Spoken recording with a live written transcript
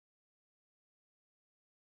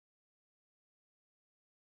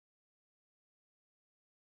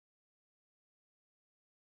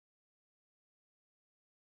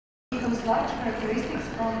the sludge characteristics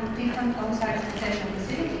from different on-site sanitation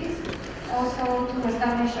facilities. Also to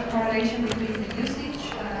establish a correlation between the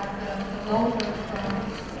usage, the load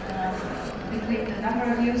between the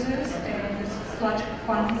number of users and the sludge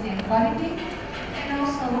quantity and quality. And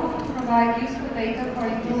also to provide useful data for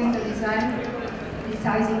improving the design, the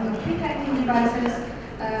sizing of pre-packing devices,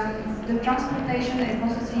 the transportation and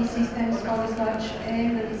processing systems for the sludge,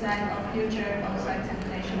 and the design of future on-site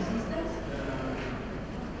sanitation systems.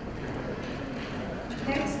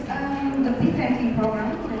 That's the pre-packing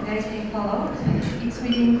program that has been followed. It's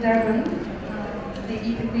within Durban, the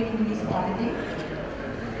EPP municipality.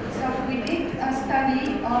 So we did a study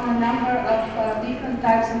on a number of different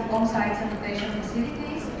types of on-site sanitation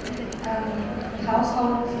facilities,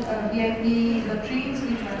 household VIP latrines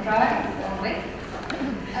which are dry or wet,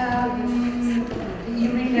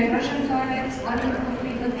 urine diversion toilets,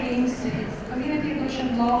 unimproved latrines, community pollution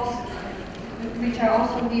blocks, which are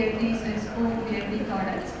also VIPs and school VIP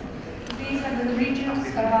toilets. These are the regions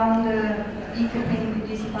around the EPP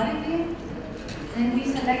municipality, and we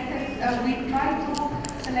tried to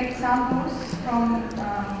select samples from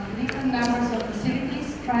different numbers of facilities,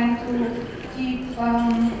 trying to keep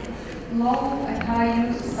low and high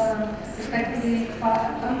use respectively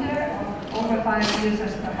under or over 5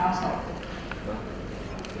 users per household.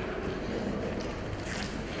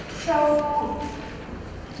 So,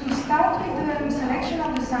 to start with the selection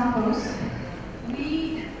of the samples,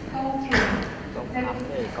 we go through that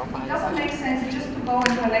it doesn't make sense just to go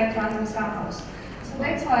and collect random samples. So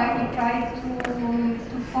that's why we try to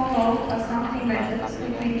follow a sampling method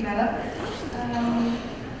that we developed,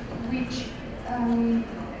 which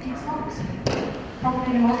it's not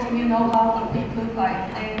probably most of you know how a pit looks like,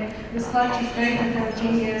 and the sludge is very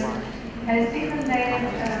heterogeneous, has different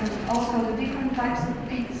layers, also the different types of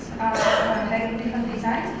pits are having different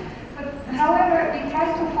designs. But however, we try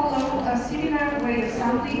to follow a similar way of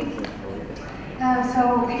sampling. So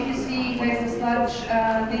if you see there's the sludge,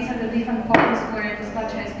 these are the different points where the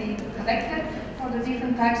sludge has been collected for the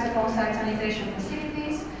different types of on-site sanitation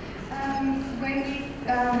facilities. When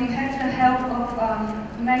we had the help of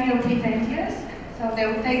manual pit engineers, so they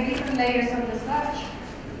would take different layers of the sludge,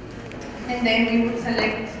 and then we would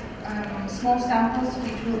select small samples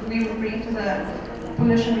which we would bring to the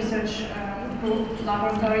pollution research group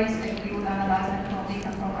laboratories, and we would analyze them for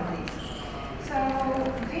different properties. So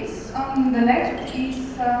this on the left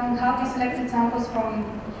is how we selected samples from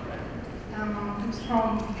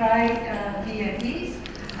dry VIPs.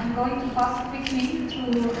 I'm going to pass quickly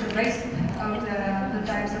through the rest of the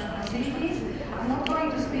types of facilities. I'm not going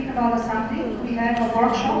to speak about the sampling. We have a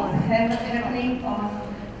workshop happening on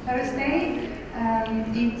Thursday.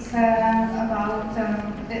 It's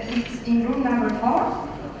it's in room number 4.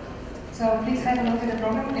 So please have a look at the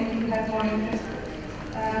program if you have more interest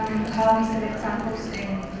how we select samples,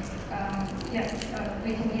 and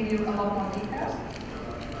we can give you a lot more details.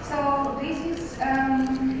 So this is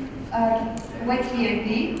wet VAP.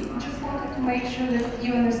 Just wanted to make sure that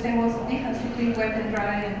you understand what's the difference between wet and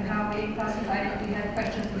dry and how we classify it. We had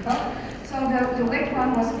questions before. So the wet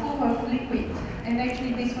one was full of liquid, and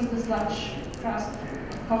actually this was the sludge crust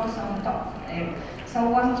focused on the top there. So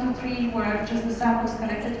 1, 2, 3 were just the samples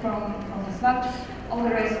collected from the sludge. All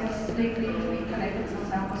the rest was liquid. We collected some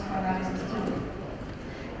samples for analysis too.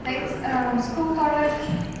 Next, school toilet,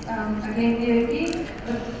 again VAP,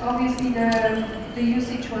 but obviously the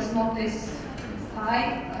usage was not this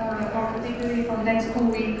high, or particularly from that school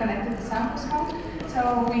we collected the samples from.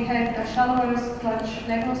 So we had a shallower sludge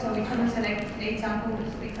level, so we couldn't select 8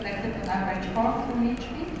 samples. We collected an average 4 from each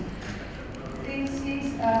pit. This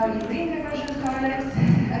is urine diversion toilet.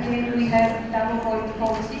 Again, we had double point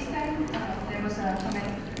fold system. There was a comment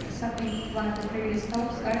in one of the previous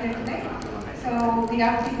talks earlier today. So the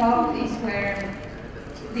active valve is where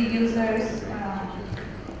the users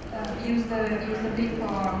use the pit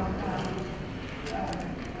for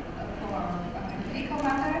fecal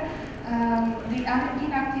matter. The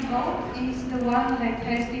inactive valve is the one that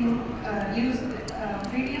has been used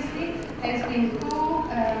previously, has been full,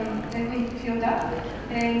 has been filled up,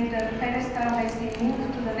 and the pedestal has been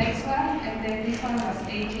moved to the next one, and then this one was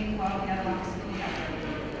aging while the other one was filled up.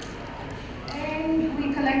 And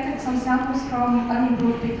we collected some samples from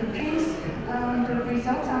unimproved pit latrines. The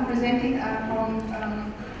results I'm presenting are from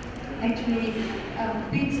actually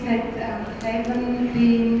pits that haven't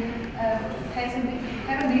been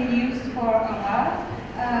used for a while.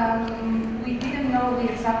 We didn't know the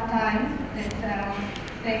exact time that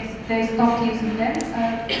they stopped using them.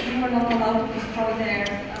 We were not allowed to destroy their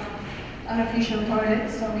unofficial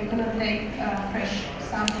toilets, so we couldn't take fresh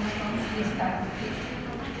samples from this type of pit.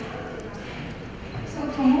 So So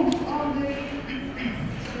to move on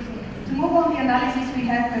the analysis we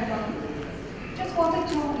had per topic, just wanted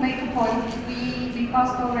to make a point. We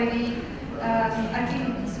passed already. I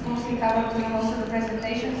think it's mostly covered in most of the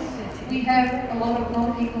presentations. We have a lot of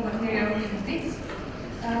non-fecal material in the pits.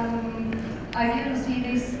 I didn't see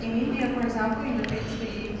this in India, for example, in the pits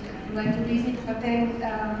we went to visit, but then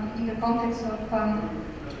in the context of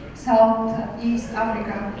Southeast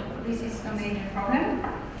Africa, this is a major problem.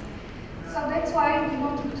 So that's why we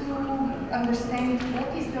wanted to understand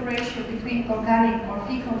what is the ratio between organic or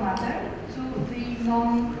fecal matter to the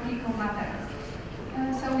non-fecal matter.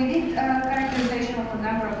 So we did a characterization of a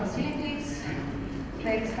number of facilities.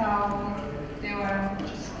 That's how they were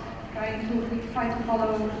just trying to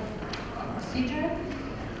follow a procedure.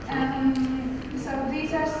 So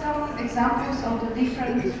these are some examples of the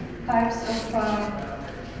different types of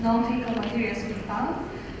non-fecal materials we found.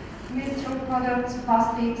 Menstrual products,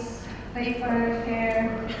 plastics, paper,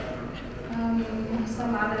 hair,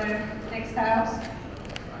 some other textiles.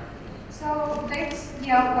 So that's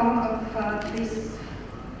the outcome of this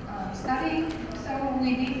study. So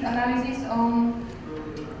we did analysis on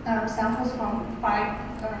samples from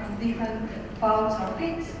 5 different valves or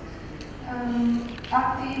pits.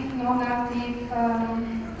 Active, non-active,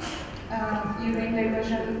 urine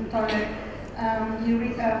diversion toilet,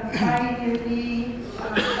 high UV,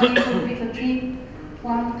 with a drip,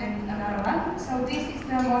 one and another one. So this is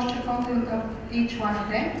the moisture content of each one of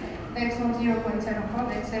them. That's not 0.74,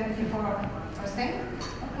 that's 74%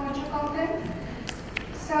 of moisture content.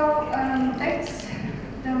 So that's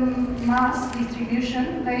the mass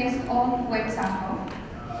distribution based on wet sample.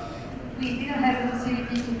 We didn't have the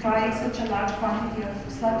facility to try such a large quantity of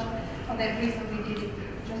sludge. For that reason, we did it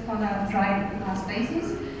just on a dry mass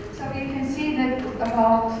basis. So you can see that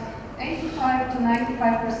about 85 to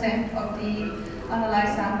 95% of the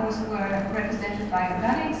analyzed samples were represented by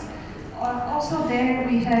organics. Also there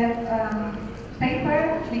we have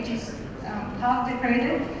paper, which is half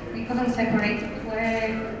degraded. We couldn't separate it, where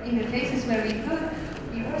in the cases where we could,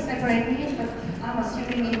 we were separating it, but I'm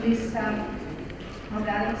assuming in this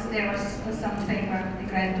organics there was some paper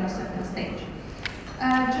degraded to a certain stage.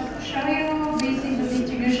 Just to show you, this is the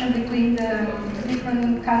distribution between the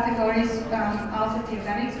different categories out of the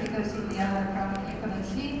organics, because in the other problem you couldn't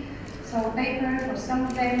see. So paper, for some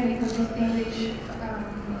of them we could distinguish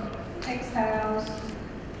textiles,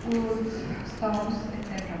 wood, stones, etc.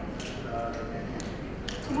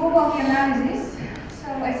 To move on the analysis, so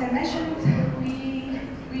as I mentioned,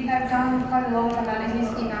 we have done quite a lot of analysis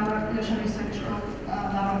in our pollution research group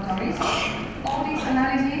laboratories. All these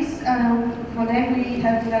analyses, for them we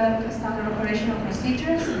have developed a standard operational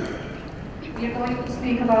procedures. We are going to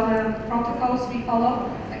speak about the protocols we follow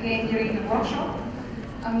again during the workshop.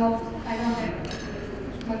 I don't have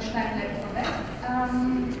much time left for that.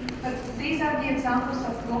 But these are the examples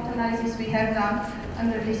of what analysis we have done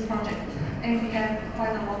under this project, and we have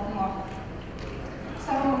quite a lot more.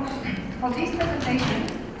 So for this presentation,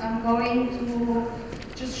 I'm going to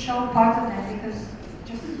just show part of them because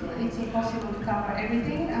it's impossible to cover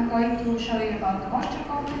everything. I'm going to show you about the moisture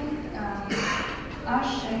content,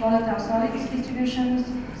 ash and volatile solids distributions,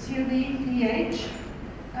 COD, pH.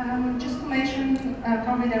 Just to mention,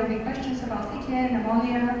 probably there will be questions about ethylene,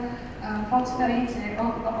 ammonia, phosphates, and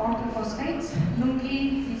orthophosphates.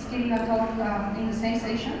 Lungi is giving a talk in the same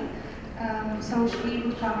session, so she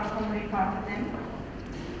will cover only part of them,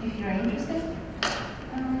 if you're interested.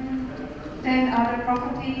 Then other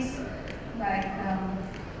properties, like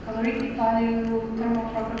calorific value, thermal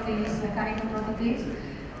properties, mechanical properties.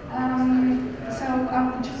 So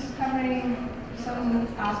I'm just covering some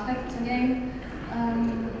aspects again.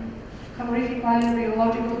 Calorific value,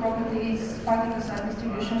 rheological properties, particle size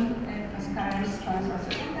distribution, and Ascaris transfer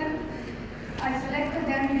content. I selected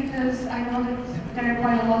them because I know that there are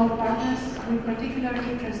quite a lot of partners with particular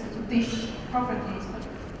interest to these properties, but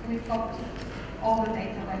we've got all the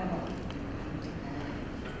data available.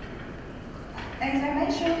 As I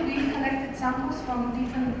mentioned, we collected samples from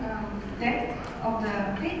different depth of the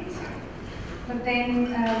pit, but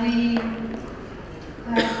then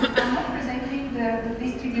I'm not presenting the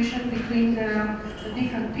distribution between the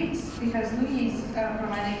different pits because Louis is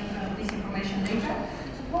providing this information later.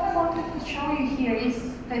 So what I wanted to show you here is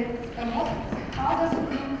that how does it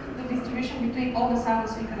look, the distribution between all the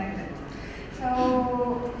samples we collected.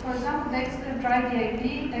 So, for example, that's the dry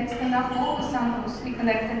DIP, that's all the samples we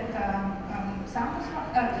collected,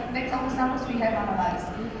 that's all the samples we have analyzed.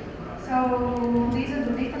 So these are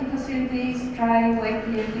the different facilities, dry, wet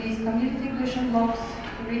DIPs, community pollution blocks,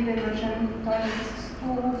 urine diversion, toilets,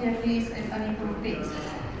 school DIPs, and unimproved pits.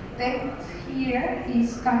 That here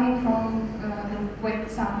is coming from the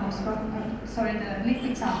wet samples, the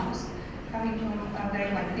liquid samples coming from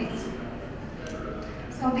very wet pits.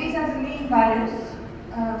 So these are the mean values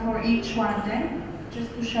for each one of them,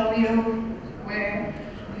 just to show you where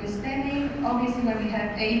we're standing. Obviously, when we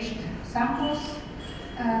have aged samples,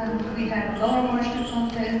 we have lower moisture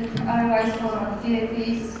content. Otherwise, for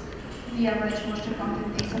DAPs, the average moisture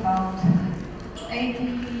content is about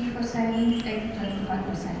 80%,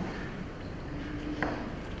 80-25%.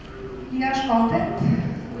 pH content,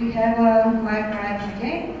 we have a wide variety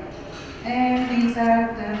again, and these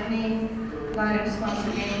are the mean values once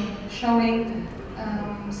again, showing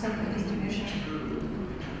certain distribution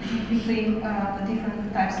between the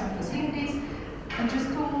different types of facilities. And just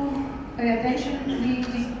to pay attention,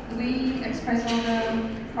 we express all the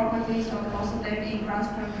properties of most of them in grams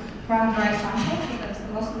per gram dry sample, because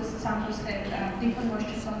most of the samples have different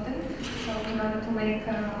moisture content. So in order to make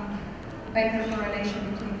better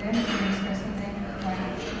correlation between them, we're expressing them in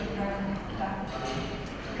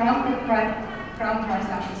gram dry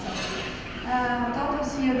sample. Total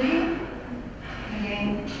COD, again,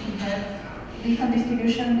 we have different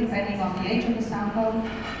distribution depending on the age of the sample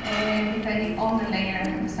and depending on the layer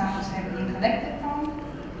the samples have been collected from.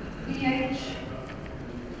 pH,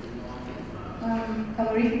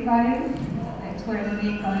 calorific value, that's where the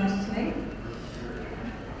mean values lay.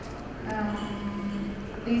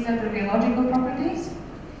 These are the rheological properties.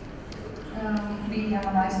 We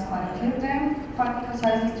analyzed quite a few of them. Particle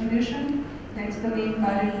size distribution, that's the mean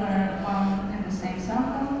value per one and the same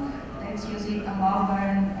sample. That's using a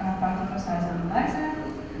Malvern particle size analyzer.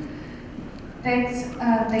 That's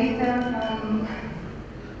data from,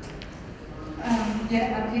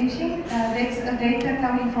 I'm finishing. That's data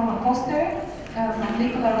coming from a poster from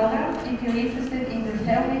Nicola Roller. If you're interested in the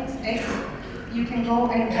Helmets X, you can go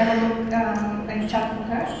and have a look and chat with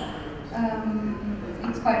her.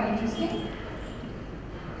 It's quite interesting.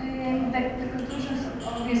 And the conclusions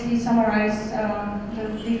obviously summarize the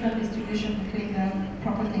different distribution between the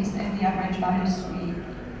properties and the average values we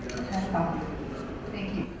have found.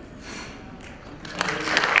 Thank you.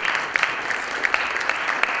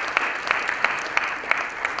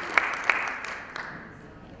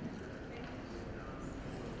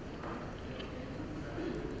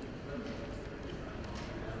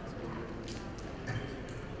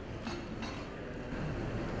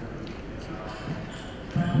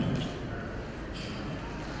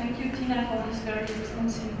 For this very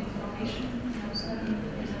extensive information and also the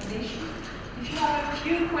presentation. If you have a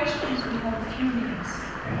few questions, we have a few minutes.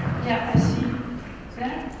 Yeah, I see.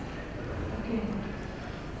 There? Okay.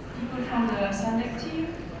 People from the SANDEC team.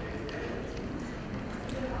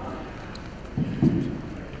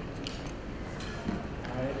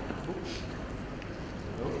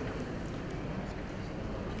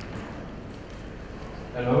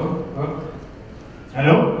 Hello? Oh.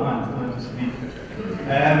 Hello? Ah, it's going to speak.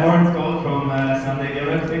 Warren Skoll from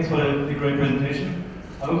SuSanA. Thanks for the great presentation.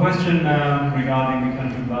 I have a question regarding the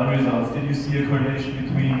country value results. Did you see a correlation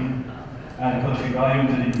between the calorific value and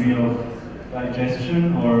the degree of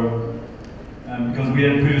digestion, or because we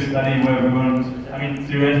had a previous study where we weren't, I mean,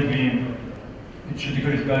 theoretically, the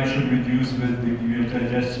calorific value should reduce with the degree of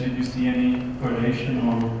digestion. Did you see any correlation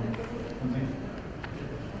or something?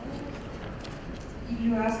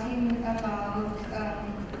 You're asking about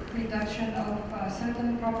reduction of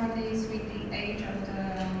certain properties with the age of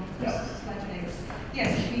the sludge layers.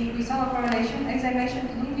 Yes, we saw a correlation. As I mentioned,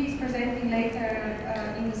 Luby is presenting later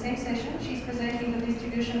in the same session. She's presenting the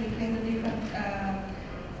distribution between the different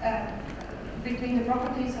between the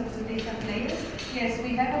properties of the different layers. Yes,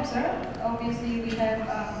 we have observed. Obviously, we have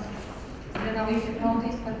I don't know if you've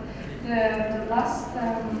noticed, but the last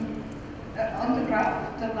on the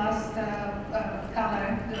graph, the last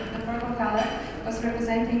color, the purple color, was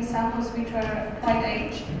representing samples which were quite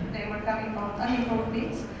aged. They were coming from unimproved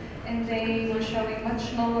pits, and they were showing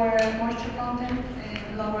much lower moisture content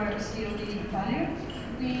and lower COD value.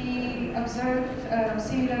 We observed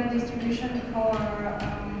similar distribution for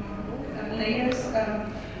layers,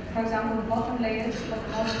 for example, the bottom layers, but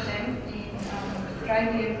most of them in dry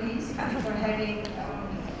DAPs were having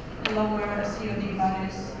lower COD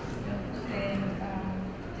values than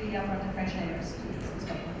the upper the fresh layers.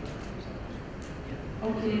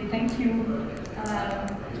 Okay, thank you.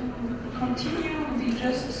 To continue, we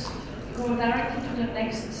just go directly to the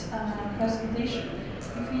next presentation.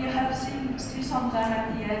 If we have still some time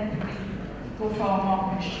at the end, we go for more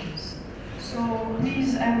questions. So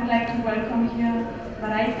please, I would like to welcome here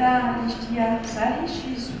Maraita Lishtia Sari.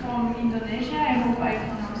 She's from Indonesia. I hope I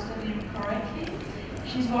pronounced the name correctly.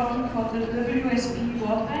 She's working for the WSP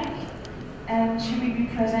World Bank, and she will be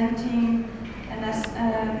presenting an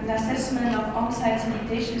assessment of on-site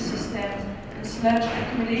sanitation system and sludge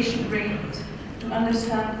accumulation rate to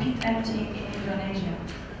understand pit emptying in Indonesia.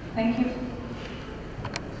 Thank you.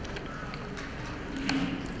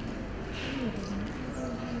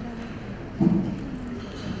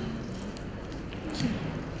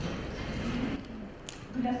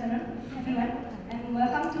 Good afternoon, everyone, and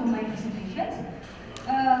welcome to my presentations.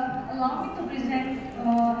 Allow me to present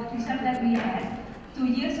research that we had 2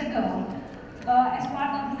 years ago as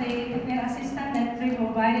part of the technical assistance that we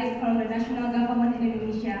provided from the national government in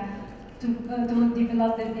Indonesia to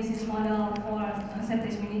develop the business model for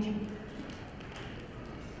septic management.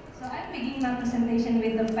 So I'm beginning my presentation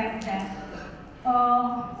with the fact that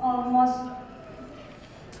almost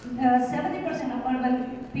 70% of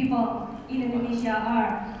urban people in Indonesia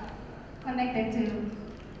are connected to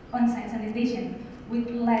on-site sanitation, with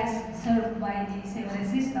less served by the sewerage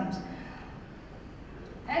systems.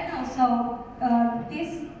 And also,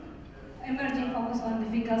 this emerging focus on the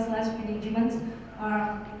fecal sludge management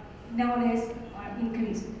are nowadays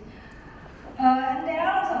increased. And there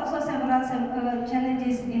are also several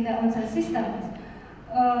challenges in the on-site systems.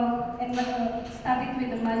 And starting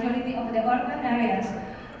with the majority of the urban areas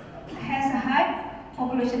has a high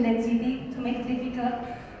population density to make it difficult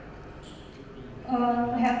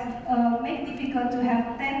to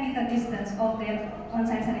have 10-meter distance of their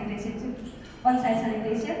on-site sanitation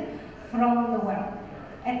from the well,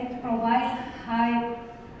 and it provides high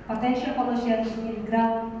potential pollution in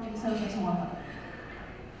ground and surface water.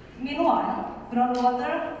 Meanwhile,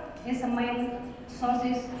 groundwater is the main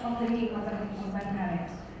sources of drinking water in urban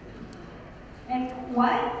areas. And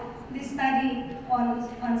why this study on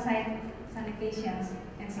on-site sanitations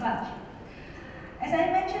and sludge? As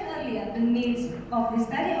I mentioned earlier, the needs of the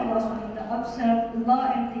study arose from the observed low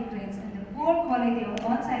empty rates and the poor quality of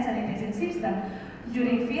on-site sanitation system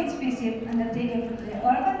during field visits undertaken from the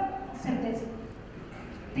urban septic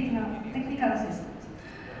technical assistance.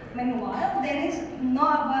 Meanwhile, there is no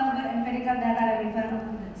available empirical data relevant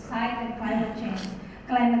on the site and climate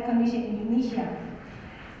condition in Indonesia.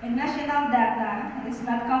 And national data is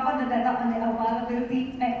not covered the data on the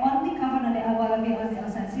availability, only covered on the availability of the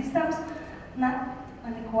on-site systems, not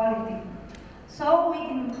on the quality. So we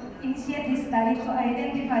initiate this study to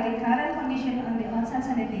identify the current condition on the on-site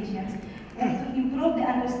sanitations and to improve the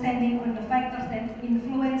understanding on the factors that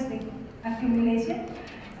influence the accumulation,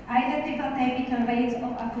 identify typical rates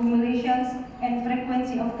of accumulations and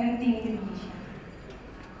frequency of emptying in Indonesia.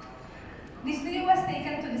 This study was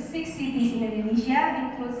taken to the 6 cities in Indonesia,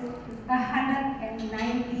 includes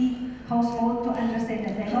 190 households to understand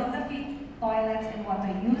the demography, toilets and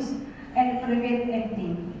water use, and prevent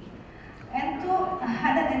emptying. And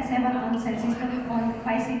 207 on-site systems on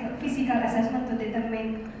physical assessment to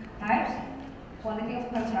determine types, quality of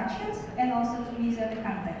constructions, and also to measure the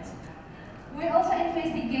contents. We also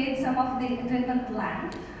investigate some of the treatment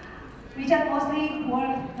plants, which are mostly poor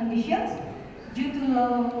conditions due to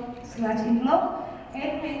low sludge inflow,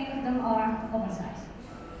 and many of them are oversized.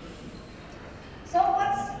 So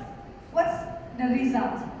what's the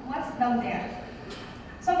result? What's down there?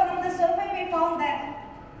 So from the survey, we found that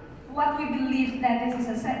what we believe that this is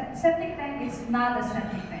a septic tank, it's not a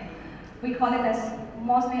septic tank. We call it as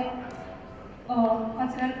mostly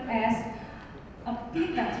considered as a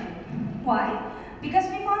pit tank. Why? Because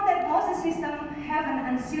we found that most of the systems have an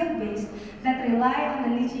unsealed base that rely on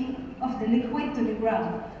the leaching of the liquid to the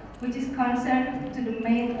ground, which is concerned to the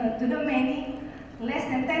many less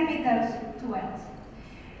than 10 meters to wells.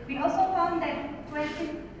 We also found that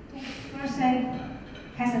 22%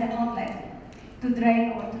 has an outlet to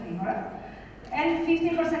drain or to river, and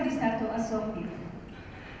 15% discharge to a soak pit.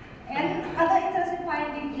 And other interesting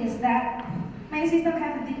finding is that many systems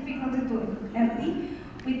have difficulty to empty,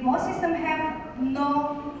 with most systems have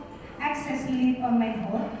no access lead or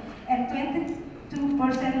manhole, and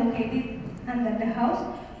 22% located under the house,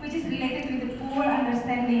 which is related with the poor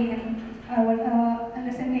understanding and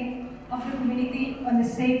understanding of the community on the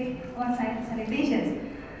safe on-site sanitations.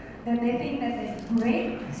 That they think that the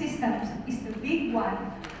great systems is the big one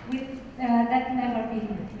with that never been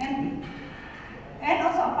empty. And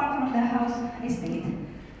also apart from the house estate,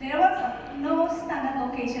 there was no standard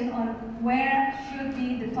location on where should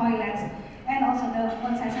be the toilets and also the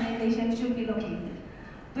on-site sanitation should be located.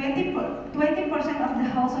 20% of the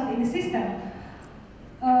household in the system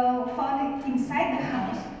found it inside the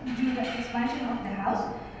house due to the expansion of the house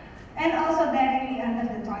and also directly under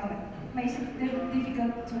the toilet. Makes it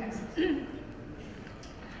difficult to access.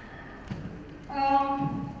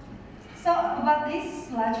 So about this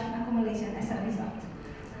sludge accumulation as a result.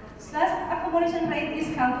 Sludge accumulation rate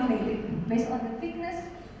is calculated based on the thickness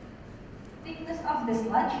of the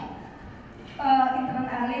sludge, internal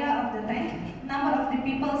area of the tank, number of the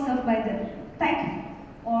people served by the tank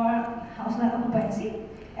or household occupancy,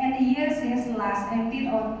 and the year since last emptied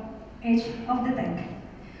or age of the tank.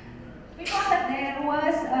 We found that there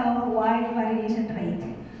was a wide variation rate,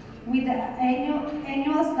 with the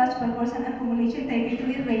annual sludge per person accumulation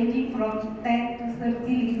typically ranging from 10 to 30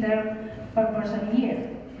 liters per person year,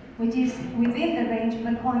 which is within the range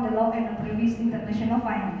but on the low end of previous international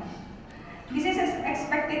findings. This is as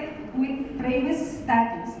expected with previous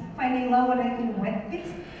studies, finding lower rate in wet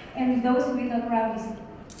pits and those without rubbish,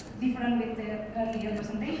 different with the earlier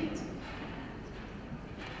presentations.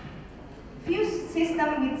 Few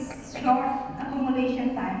systems with short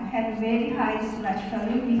accumulation time had very high sludge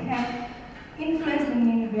value, which have influenced the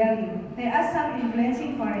mean value. There are some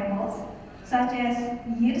influencing variables, such as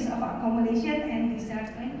years of accumulation and discharge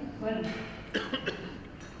value.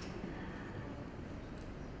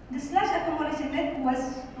 The sludge accumulation rate was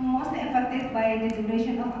mostly affected by the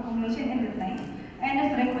duration of accumulation in the tank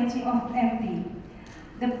and the frequency of empty.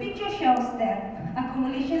 The picture shows that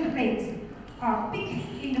accumulation rates are peak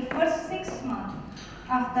in the first 6 months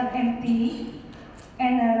after emptying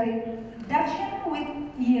and a reduction with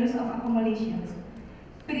years of accumulations.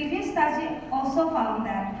 Previous studies also found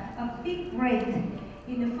that a peak rate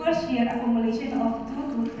in the first year accumulation of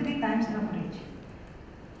 2 to 3 times average.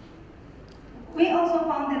 We also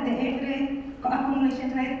found that the average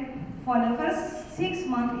accumulation rate for the first 6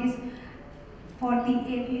 months is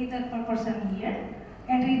 48 liters per person year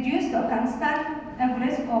and reduced to a constant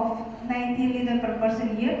average of 90 liters per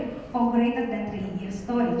person year for greater than 3 years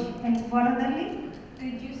storage, and furtherly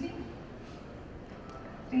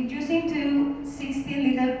reducing to 60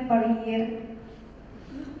 liters per year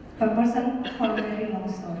per person for very long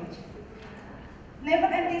storage. Never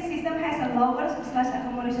empty system has a lower sludge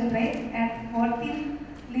accumulation rate at 14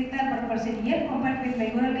 liters per person year compared with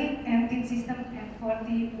regularly emptied system at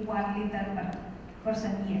 41 liters per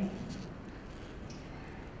person year.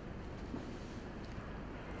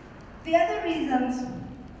 The other reasons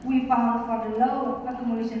we found for the low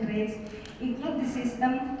accumulation rates include the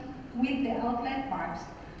system with the outlet parts,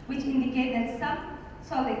 which indicate that some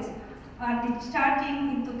solids are discharging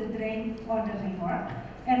into the drain or the river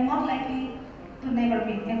and more likely to never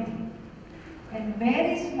be empty. And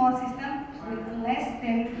very small system with less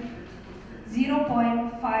than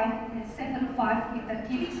 0.575 meter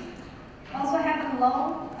cubics also have a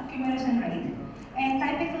low accumulation rate and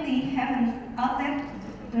typically have an outlet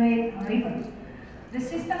drain or river. The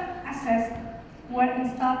system assessed were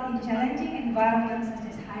installed in challenging environments such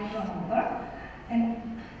as hydropower, and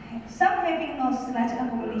some having no sludge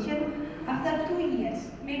accumulation after 2 years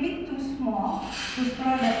may be too small to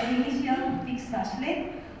store the initial fixed sludge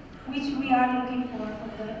rate, which we are looking for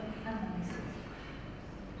further analysis.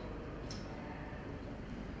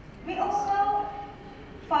 We also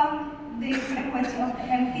found the frequency of the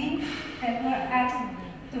emptying that were asked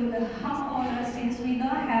to the homeowners since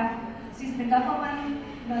the government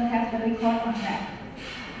don't have the record on that.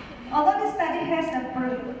 Although the study has a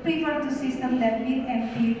preferred to system that will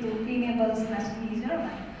empty to enable sludge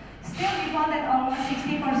measurement, still we found that almost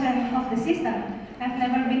 60% of the system have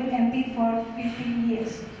never been emptied for 15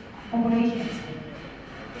 years operations.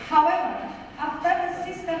 However, after the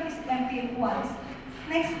system is emptied once,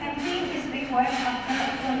 next emptying is required after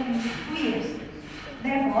only 2 years.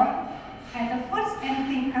 Therefore, at the first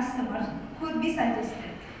emptying, customers could be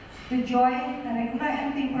suggested to join a regular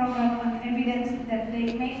emptying program on evidence that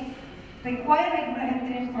they may require regular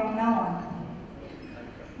emptying from now on.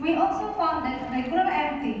 We also found that regular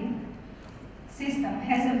emptying system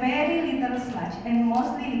has a very little sludge and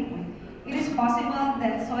mostly liquid. It is possible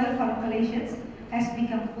that soil calculations has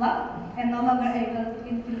become plugged and no longer able to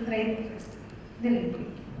infiltrate the liquid.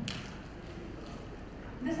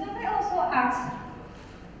 The survey also asks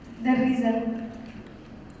the reason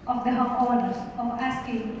of the homeowners of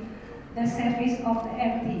asking the service of the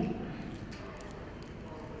emptying.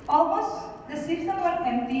 Almost the system was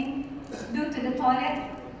emptying due to the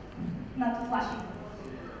toilet not flushing.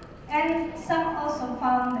 And some also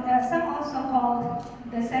called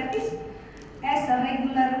the service as a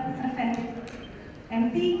regular preventive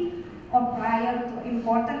emptying or prior to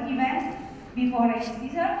important events before a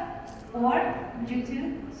season or due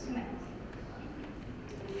to smell.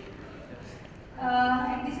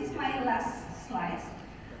 And this is my last slide.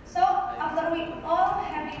 So after we all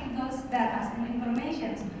having those data and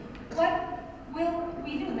information, what will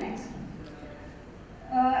we do next?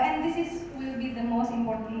 And this will be the most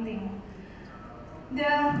important thing.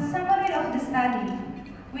 The summary of the study,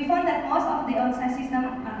 we found that most of the on-site systems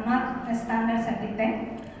are not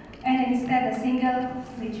and instead a single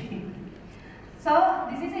leach pit. So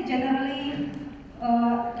this is a generally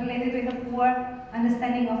related with the poor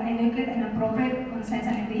understanding of adequate and appropriate on-site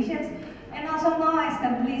sanitations, and also no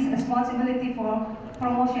established responsibility for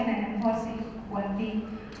promotion and enforcing quality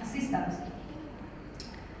systems.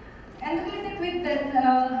 And related with the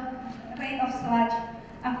rate of sludge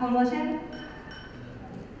accumulation,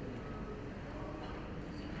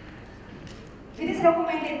 it is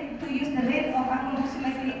recommended to use the rate of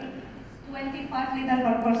approximately 25 liters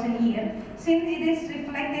per person year, since it is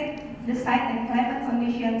reflected the site and climate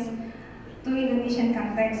conditions to Indonesian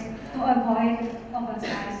context to avoid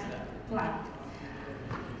oversized plant.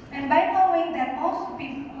 And by knowing that most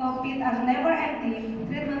pits are never empty,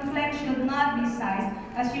 treatment plants should not be sized,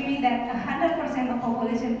 assuming that 100% of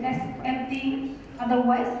population is empty.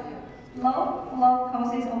 Otherwise, low flow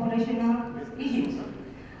causes operational issues.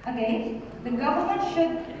 Again, the government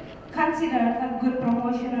should consider a good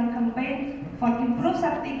promotional campaign for improved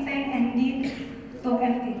septic tank and need to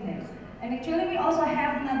empty them. And actually, we also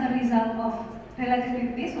have another result of related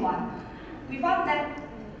with this one. We found that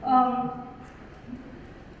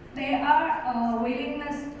there are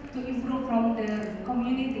willingness to improve from the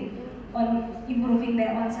community on improving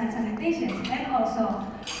their on-site sanitation, and also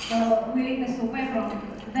the willingness to pay from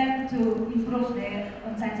them to improve their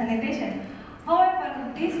on-site sanitation.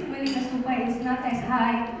 However, this willingness to pay is not as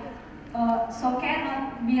high, so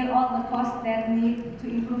cannot bear all the costs that need to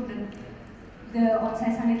improve the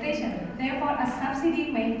on-site sanitation. Therefore, a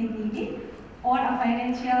subsidy may be needed, or a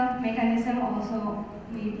financial mechanism also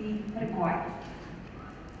may be required.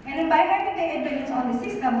 And by having the evidence on the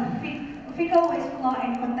system, fecal waste flow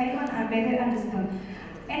and containment are better understood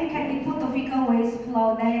and can be put to fecal waste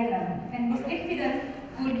flow diagram. And this evidence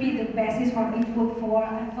could be the basis for input for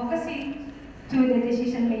advocacy to the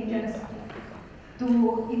decision makers to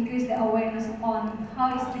increase the awareness on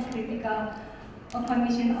how is the critical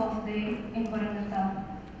condition of the environmental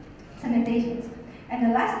sanitations. And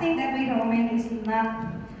the last thing that we recommend is not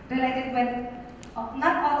related with,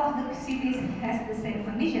 not all of the cities has the same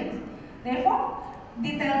conditions. Therefore,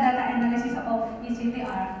 detailed data analysis of each city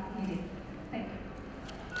are needed. Thank you.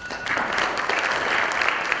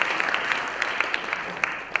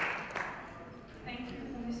 Thank you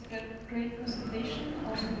for this great presentation,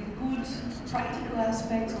 also with good practical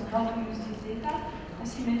aspects on how to use this data. I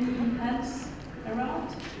see many hands around,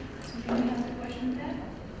 so can we have a question there?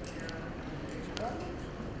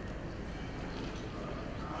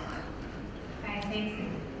 Hi, thanks.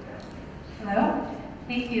 Hello?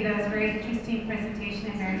 Thank you, that was a very interesting presentation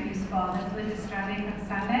and very useful. That's Linda Strade from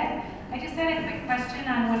SuSanA. I just had a quick question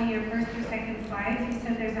on one of your first or second slides. You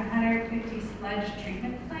said there's 150 sludge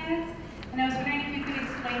treatment plants. And I was wondering if you could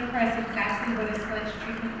explain for us exactly what a sludge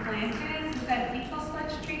treatment plant is. Is that fecal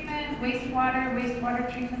sludge treatment,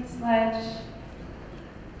 wastewater treatment sludge?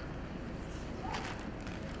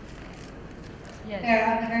 Yes. There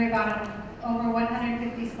at the very bottom, over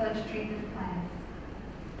 150 sludge treatment plants.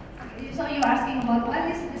 So you're asking about what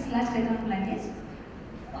is the sludge treatment plant is?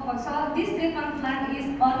 Okay, so this treatment plant is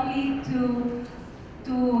only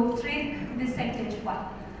to treat the sewage water.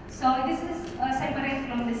 So this is separate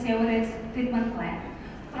from the sewerage treatment plant,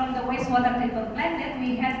 from the wastewater treatment plant that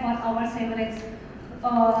we have for our sewerage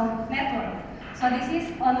network. So this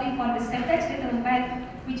is only for the sewage treatment plant,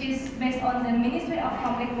 which is based on the Ministry of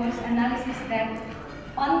Public Works analysis that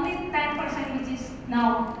only 10% which is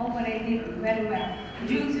now operated very well,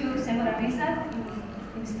 due to several reasons,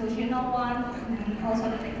 institutional one, and also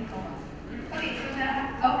the technical one. Okay, so the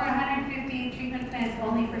over 150 treatment plants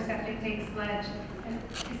only for septic tank sludge.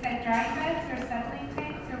 Is that dry beds or settling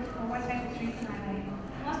tanks, or what type of treatment are they?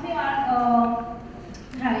 Mostly are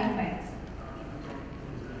drying beds.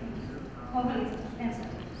 Hopefully, answer.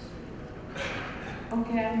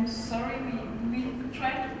 Okay, I'm sorry, we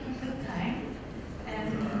tried to keep the time. And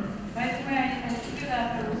by the way, I figured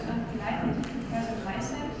out I was delighted to present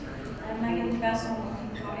myself. I'm Megan Besson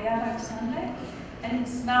working for Alexander, and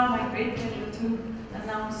it's now my great pleasure to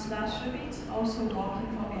announce Sludge, also working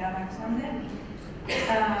for Alexander.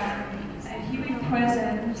 And he will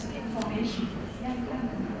present information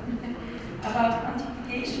about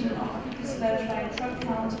quantification of fecal sludge by truck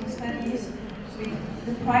counting studies with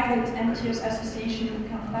the private MTS association in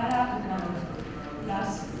Kampala and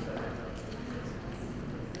last.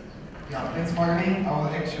 Yeah, thanks, Marlene. I will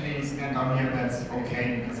actually stand down here, that's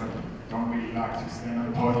okay, because I don't really like to stand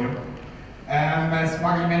on the podium. As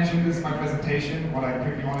Marlene mentioned, this is my presentation. What I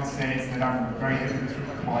quickly want to say is that I'm very happy with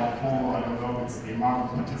the report full. I don't know if it's the amount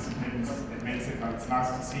of participants that makes it, but it's nice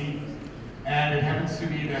to see. And it happens to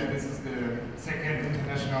be that this is the second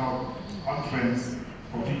international conference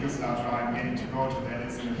for fecal sludge where I'm getting to go to that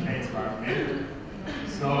is in a place where I'm in.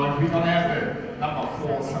 So if we're going to have the number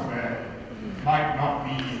 4 somewhere, it might not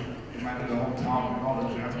be in my little hometown in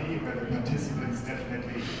northern Germany, where the participants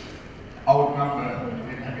definitely outnumber the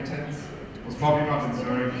inhabitants. It was probably not in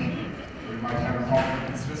Zurich. We might have a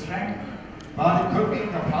problem in Swiss franc. But it could be in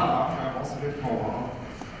Kampala, where I've also lived for a while.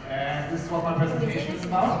 And this is what my presentation is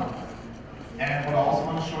about. And what I also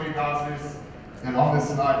want to show you guys is that on this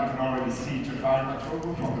slide you can already see Jafari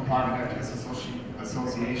Matogo from the Private Actors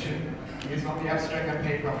Association. He is on the abstract and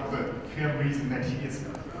paper for the firm reason that he has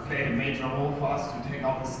played a major role for us to take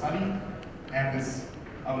out the study. And this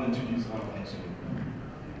I will introduce all actually.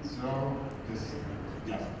 So this,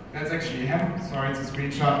 yeah, that's actually him. Sorry, it's a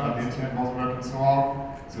screenshot, but the internet wasn't working so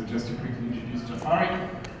well. So just to quickly introduce Jafari.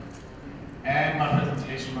 And my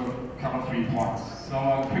presentation will cover 3 points. So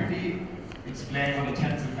I'll quickly explain what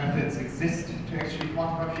intensive methods exist to actually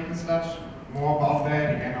quantify fecal sludge. More about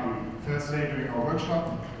that again on Thursday during our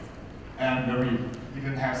workshop. And where we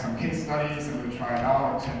even have some case studies and we'll try it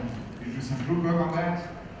out and we'll do some group work on that.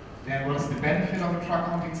 Then what is the benefit of a truck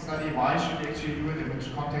counting study? Why should we actually do it? In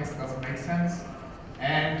which context does it make sense?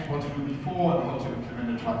 And what to do before and how to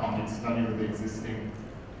implement a truck counting study with the existing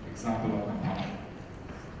example of Kampala.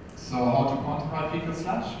 So how to quantify fecal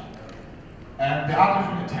sludge? And there are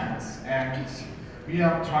different attempts, and we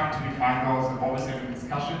are trying to define those and always having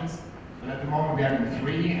discussions. But at the moment we're having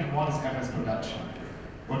 3, and one is FS production.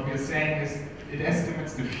 What we are saying is it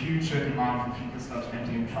estimates the future demand for fecal sludge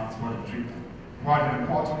emptying, transport, and treatment. Quite an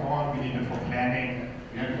important one. We need it for planning.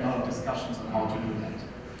 We're having a lot of discussions on how to do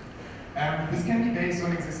that. This can be based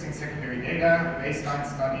on existing secondary data, baseline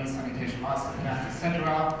studies, sanitation master plans,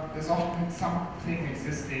 etc. There's often something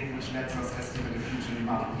existing which lets us estimate the future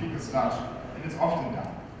demand for fecal sludge, and it's often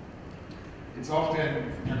done. It's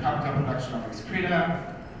often per capita production of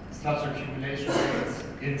excreta, sludge accumulation rates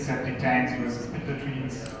in septic tanks versus pit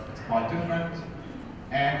latrines. It's quite different,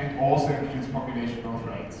 and it also includes population growth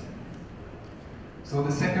rates. So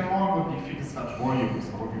the second one would be fecal sludge volumes,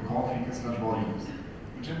 or what we call fecal sludge volumes,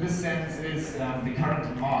 which in this sense is the current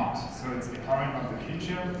demand. So it's the current, not the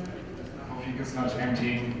future, for fecal sludge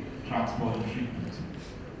emptying, transport, and treatment.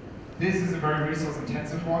 This is a very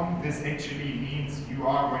resource-intensive one. This actually means you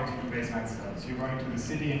are going to do baseline studies. You're going to the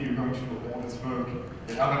city and you're going to do all this work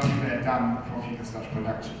that other people have done for fecal sludge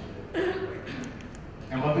production.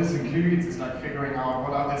 And what this includes is like figuring out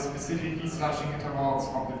what are the specific desludging intervals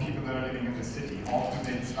of the people that are living in the city. Often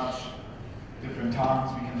they desludge different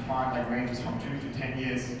times. We can find like ranges from 2 to 10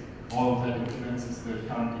 years. All of that influences the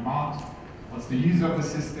current demand. What's the use of the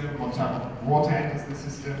system? What type of water enters the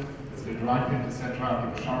system? Is it a dry pit,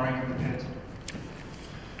 etc.? People showering in the pit?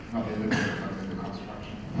 Not in the pit, but in the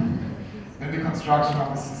construction. Then the construction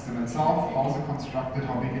of the system itself. How is it constructed?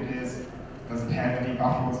 How big it is? Does it have any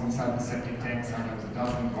buffers inside the septic tank? Sometimes it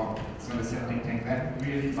doesn't. Well, it's not a septic tank then,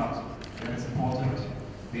 really, but that is important.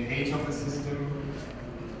 The age of the system,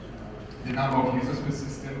 the number of users per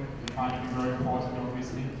system, we find to be very important,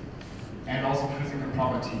 obviously. And also physical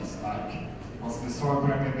properties, like what's the soil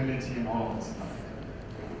permeability and all of this stuff.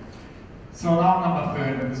 So now number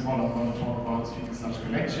 3, and this is what I want to talk about, is fecal sludge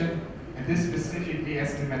collection. And this specifically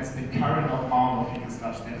estimates the current amount of fecal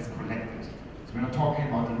sludge that is collected. So we're not talking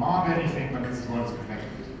about demand or anything, but this is what is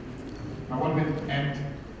collected. And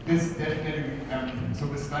this definitely, so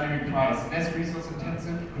the study requires less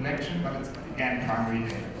resource-intensive collection, but it's again primary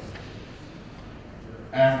data.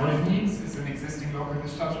 What it needs is an existing local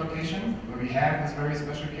discharge location, where we have this very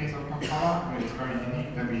special case of Kampala, where it's very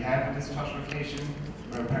unique that we have a discharge location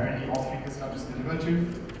where apparently all fecal sludge is delivered to.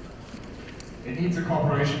 It needs a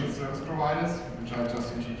cooperation with service providers, which I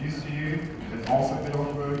just introduced to you. That's also a bit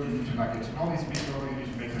of work. You need to like get to know these people, you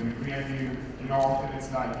need to make them agree on you. You know, often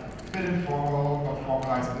it's like a bit informal, not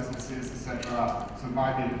formalized businesses, etc. So it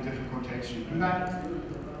might be a bit difficult to actually do that.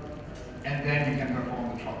 And then you can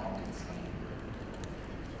perform the truck counting study.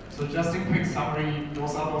 So just in quick summary,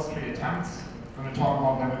 those are those 3 attempts. I'm going to talk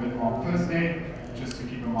about them a bit more on Thursday, just to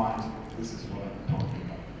keep in mind this is what I'm talking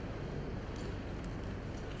about.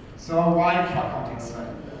 So why a truck counting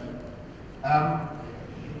study?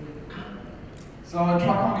 So a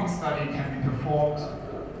truck counting study can be performed.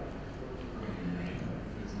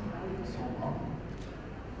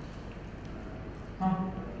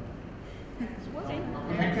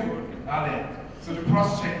 So to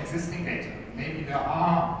cross-check existing data. Maybe there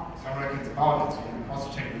are some records about it, so you can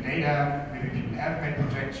cross-check the data, maybe people have made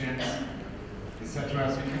projections,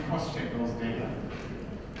 etc. So you can cross-check those data.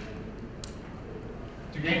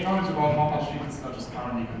 To gain knowledge about how much fecal sludge is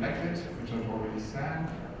currently collected, which I've already said.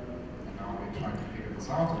 And now we're trying to figure this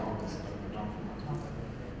out. I hope this doesn't go down for my time.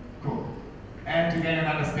 Cool. And and to gain an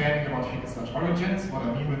understanding about fecal sludge origins. What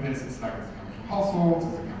I mean with this is like, is it coming from households,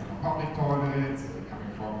 is it coming from public toilets, is it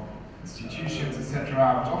coming from institutions, etc.,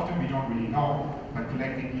 which often we don't really know. By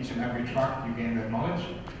collecting each and every truck, you gain that knowledge.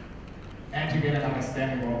 And to get an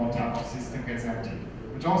understanding of what type of system gets emptied,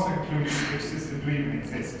 which also includes which system do even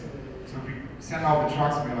exist. So if we send out the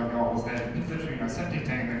trucks, we're like, oh, was that a pizza tree or a septic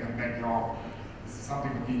tank? They come back, oh, this is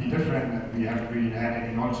something completely different, and we haven't really had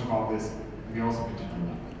any knowledge about this, and we also need to do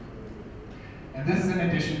that. And this is in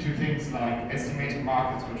addition to things like estimating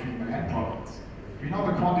markets for treatment end products. If we know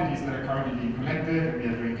the quantities that are currently being collected, and we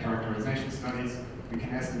are doing characterization studies, we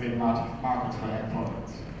can estimate markets for end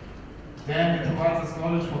products. Then it provides us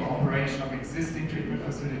knowledge for the operation of existing treatment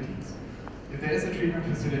facilities. If there is a treatment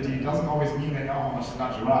facility, it doesn't always mean they know how much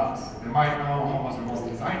sludge arrives. They might know how much it was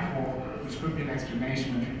designed for, which could be an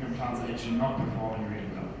explanation when treatment plants are actually not performing really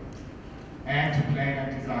well. And to plan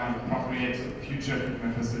and design appropriate future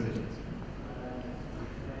treatment facilities.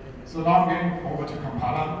 So now I'm getting over to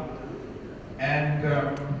Kampala. And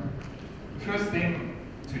the first thing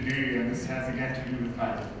to do, and this has again to do with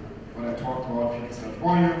like what I talked about, fecal sludge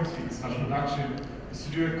volumes, fecal sludge production, is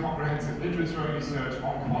to do a comprehensive literature research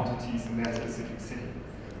on quantities in their specific city.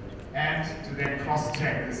 And to then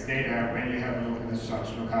cross-check this data when you have a look at the sludge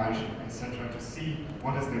location, etc., to see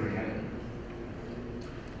what is the reality.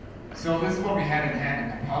 So this is what we had in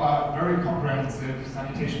hand in Kampala, very comprehensive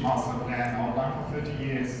sanitation master plan outlined for 30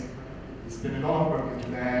 years. It's been a lot of work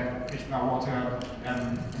into that. Fichtner Water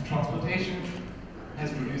and Transportation has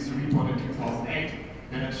produced a report in 2008.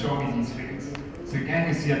 Then it showed me these figures. So again,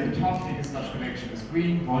 you see at the top, fecal sludge collection is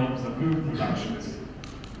green, volumes are blue, production is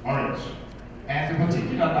orange. And the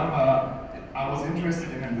particular number I was interested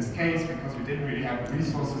in this case, because we didn't really have the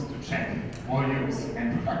resources to check volumes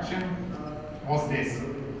and production, was this.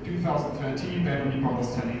 2013, that report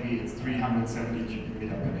was telling me it's 370 cubic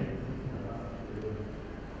meter per day.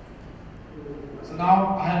 So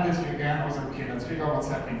now I had this figure, and I was like, okay, let's figure out what's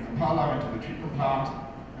happening in Kampala, went to the treatment plant,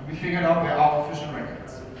 and we figured out there are official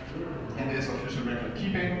records. And there's official record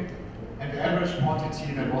keeping, and the average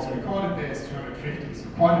quantity that was recorded there is 250, so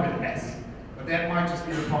quite a bit less. But that might just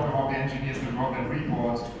be the problem of the engineers that wrote that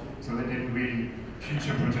report, so they didn't really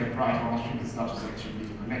future project right how much fecal sludge is actually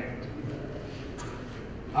being collected.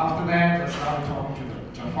 After that, I started talking to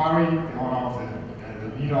the Jafari, the owner of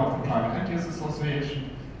the leader of the Private Entities Association,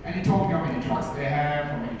 and he told me how many trucks they have,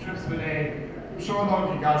 how many trips per day. I'm sure a lot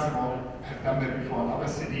of you guys have done that before in other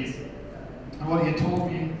cities. And what he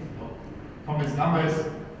told me from his numbers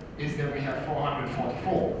is that we have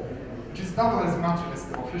 444, which is double as much as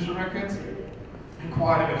the official records and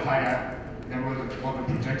quite a bit higher than what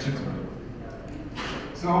the projections were.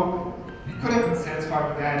 So we could have been satisfied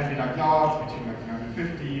with that and be like, yeah, it's between like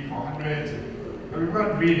 350, 400, but we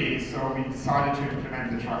weren't really, so we decided to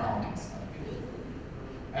implement the truck counting study.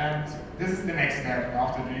 And this is the next step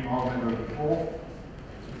after doing all that work before,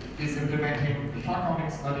 is implementing the truck counting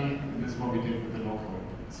study, and this is what we did with the local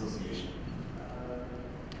association.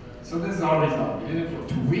 So this is our result. We did it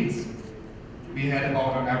for 2 weeks. We had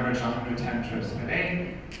about on average 110 trips per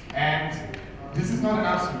day, and this is not an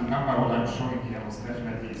absolute number. What I'm showing here most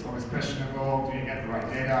definitely is always questionable. Do you get the right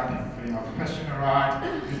data? People filling out the questionnaire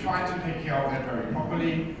right? We're trying to take care of that very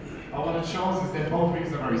properly. But what it shows is that both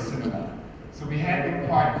weeks are very similar. So we had been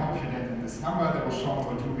quite confident in this number that was shown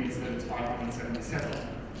over 2 weeks that it's 577.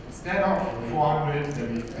 Instead of 400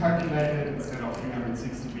 that we calculated, instead of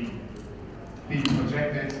 360 being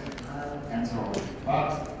projected, and so on.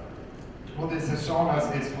 But what this has shown us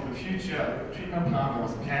is for the future treatment plant that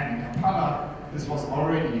was planned in Kampala, this was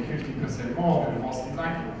already 50% more than it was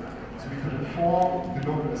designed for. So we could inform the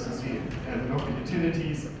local the local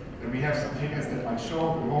utilities that we have some figures that might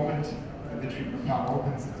show the moment that the treatment plant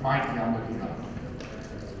opens, it might be under design.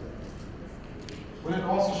 What it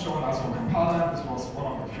also shown us for Kampala, this was one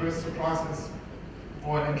of the first surprises,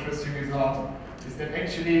 or an interesting result, is that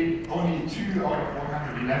actually only 2 out of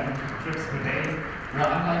 111 trips per day were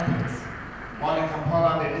unlined pits. While in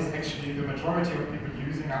Kampala there is actually the majority of people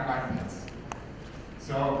using unlined pits.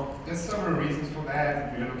 So there's several reasons for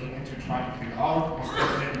that. We're looking into trying to figure out. Most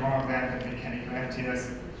definitely one of them, that mechanical emptiers,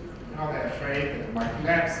 you know, they're afraid that it might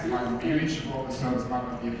collapse, it might not be reachable, the service might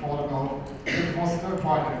not be affordable. But it was still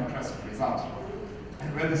quite an impressive result.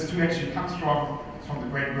 And where this too actually comes from, is from the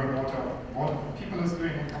great work water people is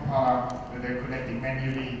doing in Kampala, where they're collecting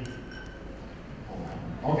manually.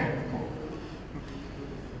 Okay, cool.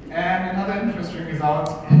 And another interesting result,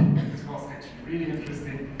 and this was actually really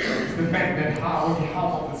interesting, is the fact that only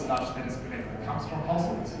half of the sludge that is collected comes from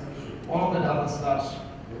households. All of that other sludge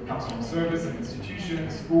comes from service and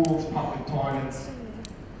institutions, schools, public toilets,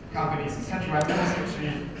 companies, etc. And that was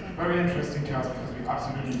actually very interesting to us because we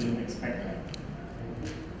absolutely didn't expect that.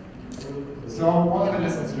 So what are the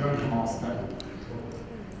lessons learned from our study?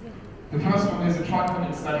 The first one is a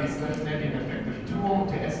trial study is definitely an effective tool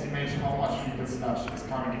to estimate how much fecal sludge is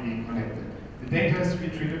currently being collected. The data is to be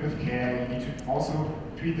treated with care. You need to also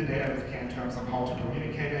treat the data with care in terms of how to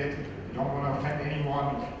communicate it. You don't want to offend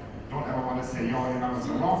anyone. You don't ever want to say, yo, your numbers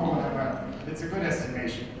are wrong or whatever. It's a good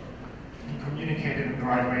estimation. You communicate it in the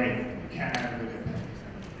right way. You can have a good impact.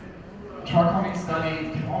 A trial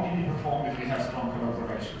study can only be performed if we have strong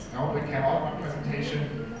collaborations. I hope it came out in my presentation.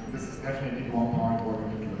 This is definitely the one point where we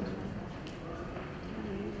can do it.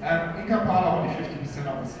 In Kampala, only 50%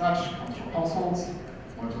 of the sludge comes from households.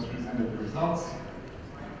 I just presented the results.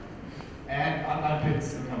 And unlined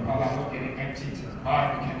pits in Kampala are not getting emptied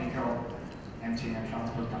by mechanical emptying and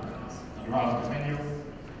transport companies, but rather the menu.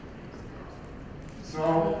 So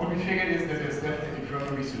what we figured is that there's definitely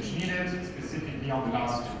further research needed, specifically on the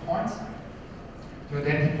last 2 points, to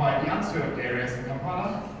identify the unserved areas in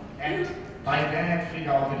Kampala, and by that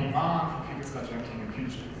figure out the demand for fecal sludge emptying in the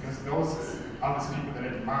future. Because those are the people that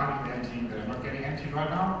are demanding the emptying that are not getting emptied right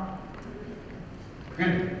now.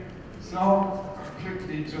 Good. So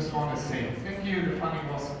quickly just want to say thank you. The funding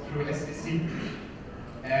was through SDC,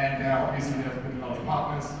 and obviously there have been a lot of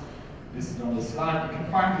partners listed on the slide. You can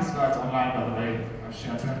find the slides online, by the way. I've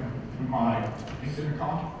shared them through my LinkedIn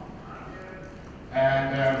account.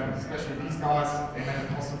 And especially these guys, they made it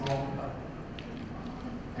possible.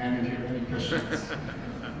 And if you have any questions,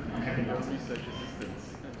 I'm happy to answer. Research assistance.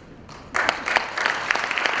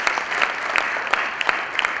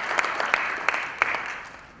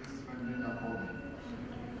 This is when Linda called me.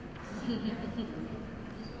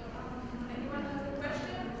 Anyone have a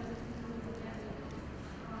question?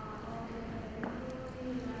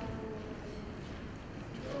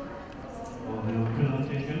 For the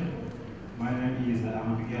presentation, my name is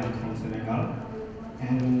Amadou from Senegal,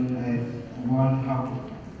 and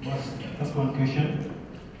just one question.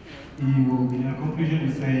 In your conclusion,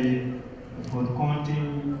 you say for the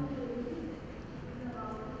counting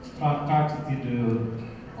tax is a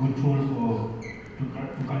good tool to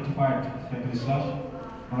quantify fecal sludge,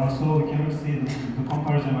 but also we cannot see the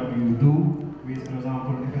comparison what you do with, for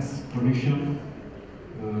example, FS production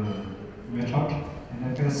method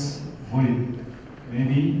and FS volume.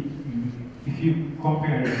 Maybe if you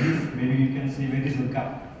compare this, maybe you can see where is the gap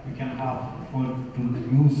we can have to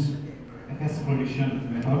use FS production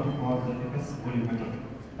method or the FS volume method.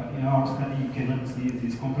 But in our study, you cannot see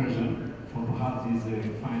this comparison for to have this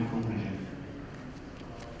fine comparison.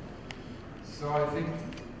 So I think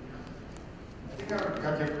I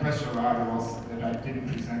got your question right. Was that I didn't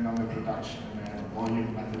present on the production and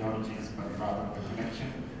volume methodologies, but rather the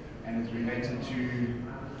collection, and it's related to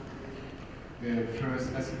the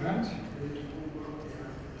first lesson learned.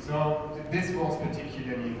 So this was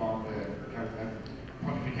particularly about the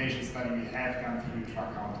quantification study we have done through truck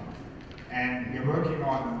counting. And we're working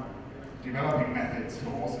on developing methods to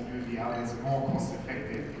also do the others more cost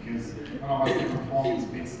effective, because none of us can perform these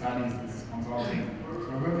big studies, this is consulting. So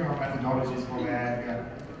we're working on methodologies for that. We're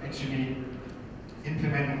actually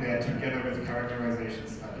implementing that together with characterization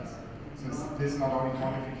studies. So this is not only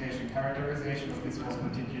quantification, characterization, but this was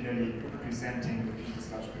particularly presenting the fecal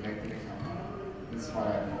sludge collected in Kampala. This is why I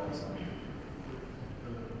focus on it.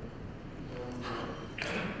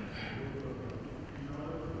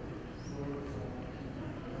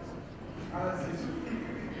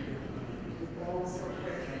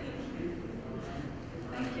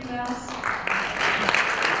 Thank you, Lars.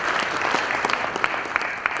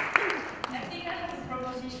 I think I have a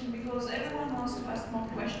proposition because everyone wants to ask more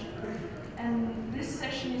questions, and this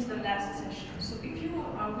session is the last session. So if you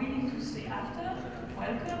are willing to stay after,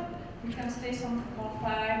 welcome. We can stay some for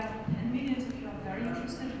 5 or 10 minutes if you are very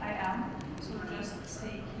interested. I am. So just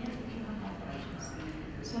stay here if you have more questions.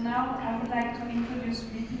 So now I would like to introduce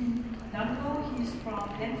Vipin Nango. He is from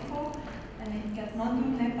Denfo and in Kathmandu,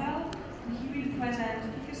 Nepal. And he will present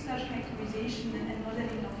fecal sludge characterization and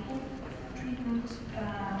modeling of food treatment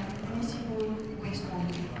with municipal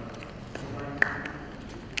wastewater.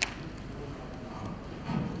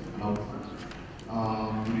 Hello.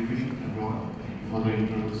 Good evening, everyone. Thank you for the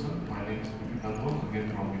introduction. My name is Vipin Nango, again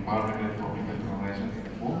from Department of Public Health Organization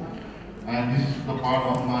Info. And this is the part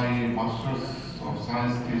of my Masters of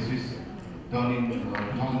Science thesis done in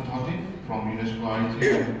 2013 from UNESCO IG.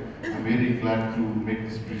 I'm very glad to make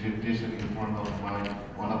this presentation in front of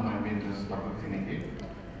one of my mentors, Dr. Tineke.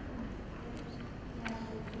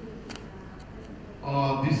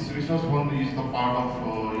 This research fund is the part of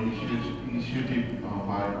initiative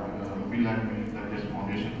by Bill and Melinda Gates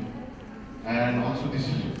Foundation. And also this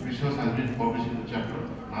research has been published in the chapter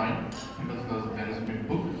 9, Fecal Sludge Management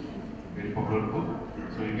book, very popular book.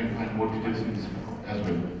 So you can find more details in this book as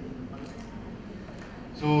well.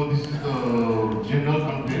 So this is the general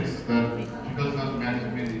context that fecal sludge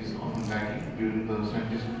management is often lacking during the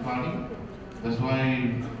sanitation planning. That's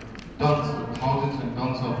why tons, thousands and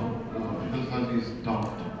tons of fecal sludge is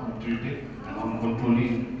dumped untreated and uncontrolled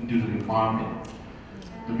into the environment.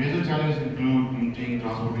 The major challenges include emptying,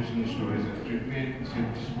 transportation, storage and treatment,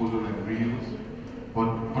 safe disposal and reuse.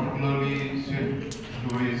 But particularly safe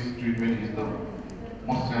storage treatment is the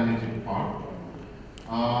most challenging part.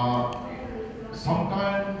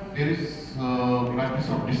 Sometimes there is practice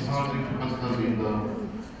of discharging fecal sludge in the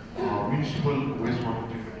municipal wastewater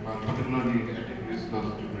treatment plant, particularly at the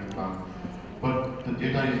sludge treatment plant. But the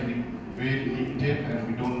data is very limited and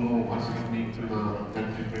we don't know what's happening to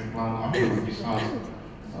that treatment plant after we discharge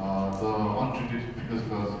the untreated fecal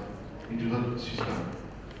sludge into the system.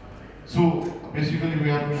 So basically we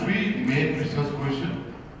have three main research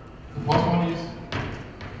questions. The first one is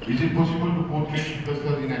it possible to portray fecal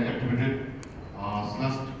sludge in an activated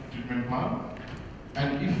sludge treatment plant?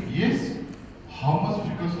 And if yes, how much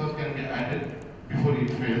fecal sludge can be added before it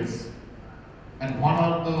fails? And what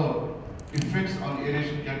are the effects on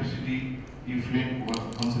aeration capacity, effluent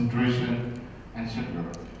concentration, and etc.?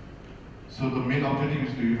 So the main objective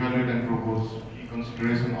is to evaluate and propose key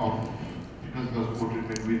consideration of fecal sludge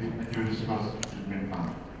treatment with activated sludge treatment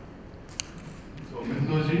plant. So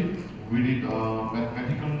methodology, we did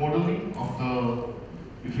mathematical modeling of the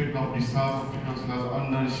effect of discharge of fecal sludge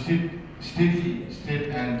under steady state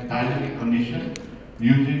and dynamic condition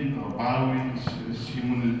using a biowind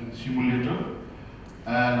simulator.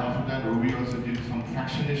 And after that, we also did some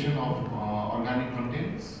fractionation of organic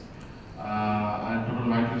contents and total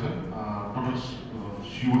nitrogen, total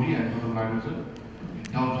COD and total nitrogen in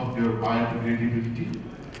terms of their biodegradability.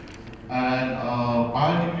 And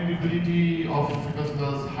biodegradability of fecal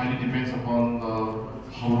sludge highly depends upon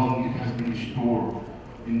how long it has been stored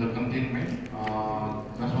in the containment.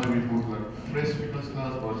 That's why we put like fresh fecal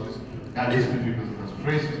sludge versus digested fecal sludge.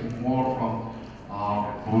 Fresh is more from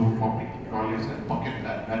both public toilets and bucket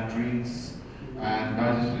latrines, and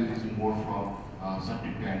digested is more from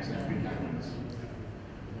septic tanks and pit tanks.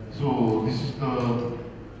 So this is the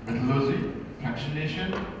methodology,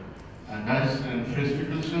 fractionation, and digested and fresh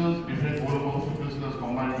fecal sludge, different volume of fecal sludge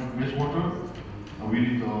combined with wastewater.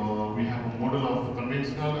 We have a model of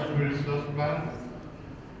conventional activated sludge plant.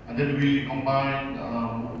 And then we combined,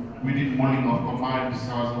 we did modeling of combined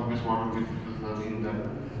discharge of wastewater with fecal sludge in the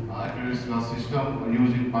activated sludge system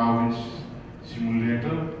using biowind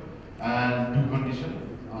simulator and two conditions,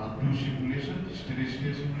 two simulations, steady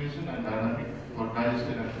state simulation and dynamic for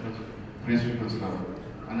digested and fresh fecal sludge.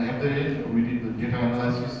 And at the end, we did the data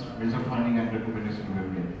analysis, measure finding and recommendation were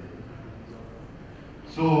made.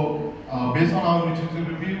 So, based on our literature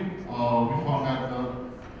review, we found that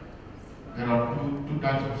there are two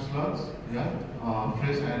types of sludge,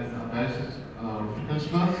 fresh and digested fecal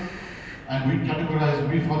sludge, and we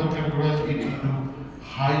further categorize it into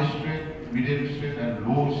high strength, medium strength, and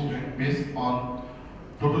low strength based on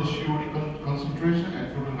total COD concentration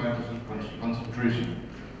and total nitrogen concentration.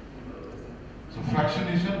 So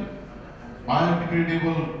fractionation,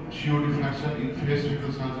 biodegradable COD fraction in fresh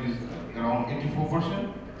fecal sludge is around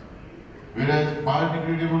 84%. Whereas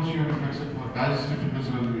biodegradable COD fraction for digested fecal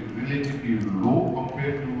sludge is relatively low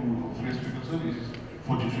compared to fresh fecal sludge, is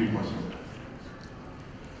 43%.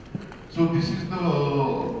 So this is the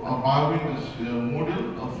biowind model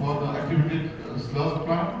for the activated sludge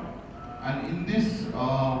plant, and in this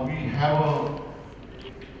we have a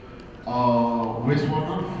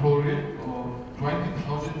wastewater flow rate of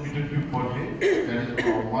 20,000 meter cube per day, that is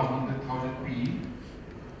 100,000 PE.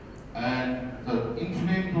 And the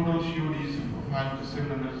influent total COD is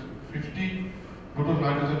 750, total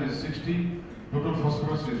nitrogen is 60, total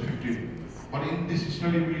phosphorus is 50. But in this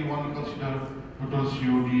study, we want to consider total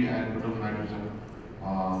COD and total nitrogen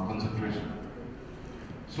concentration.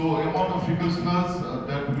 So amount of fecal sludge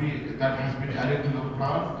that has been added to the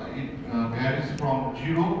plant, it varies from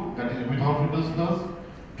 0, that is without fecal sludge,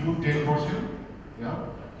 to 10%.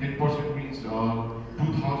 10% means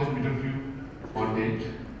 2,000 meter cube per day.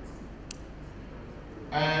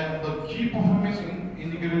 And the key performance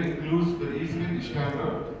indicator includes the effluent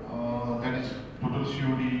standard, that is total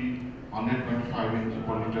COD 125 mg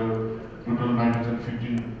per liter, total nitrogen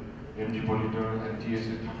 15 mg per liter, and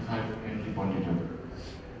TSS 35 mg per liter.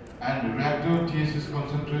 And reactor TSS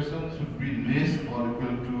concentration should be less or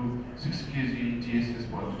equal to 6 kg TSS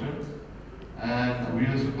per liter. And we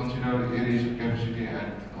also consider aeration capacity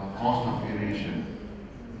and cost of aeration.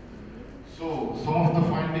 So some of the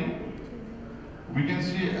findings. we can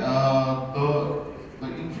see the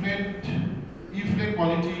effluent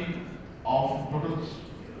quality of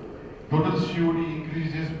total COD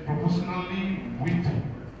increases proportionally with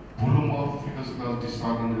volume of fecal sludge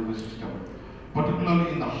discharged into the system.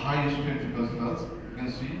 Particularly in the high strength fecal sludge, you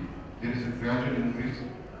can see there is a gradual increase.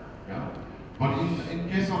 Yeah. But in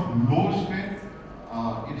case of low strength,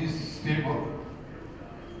 it is stable.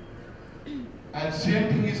 And same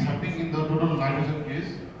thing is happening in the total nitrogen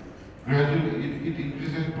case. Gradually, it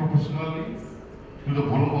increases proportionally to the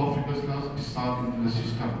volume of fecal sludge discharged into the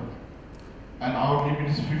system. And our limit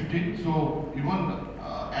is 15. So even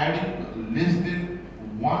adding less than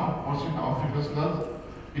 1% of fecal sludge,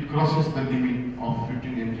 it crosses the limit of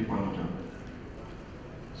 15 mg per liter.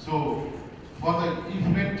 So for the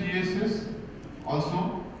effluent TSS,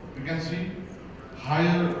 also you can see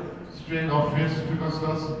higher strength of fresh fecal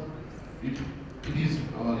sludge. It is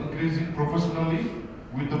increasing proportionally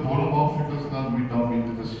with the volume of fecal sludge we dump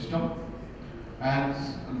into the system, and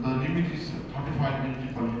the limit is 35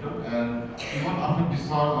 mg per liter. And even after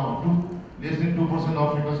discharge of less than 2%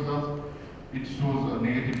 of fecal sludge, it shows a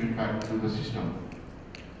negative impact to the system.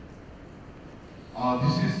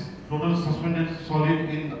 This is total suspended solid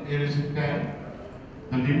in aeration tank.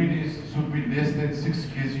 The limit should be less than 6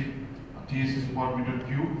 kg TSS per meter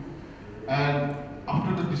cube. And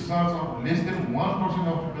after the discharge of less than 1%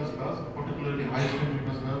 of fecal sludge, particularly high strength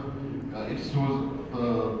fecal sludge, it shows the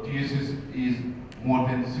TSS is more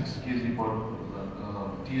than 6 kg per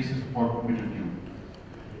TSS per meter cube.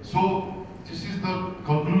 So this is the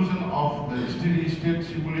conclusion of the steady state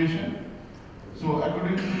simulation. So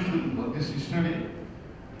according to this study,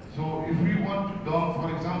 so if we want to dump, for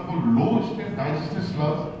example, low strength digested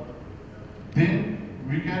sludge, then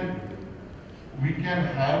we can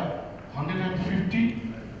have 150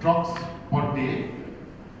 trucks per day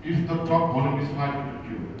if the truck volume is 5 meter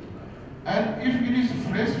cube. And if it is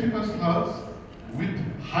fresh fecal sludge with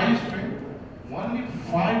high strength, only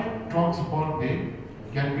 5 trucks per day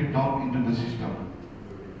can be dumped into the system.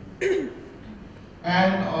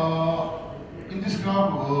 And in this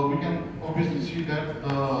graph, we can obviously see that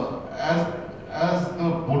as the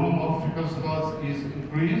volume of fecal sludge is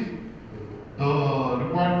increased, the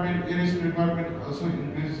aeration requirement also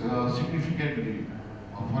increase significantly.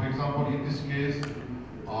 For example, in this case,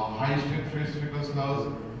 high strength fresh fecal sludge,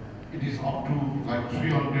 it is up to like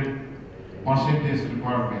 300%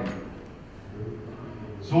 requirement.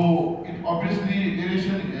 So it obviously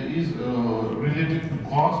aeration is related to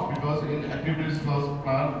cost, because in activated sludge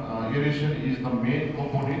plant, aeration is the main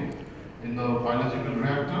component in the biological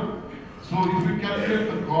reactor. So if we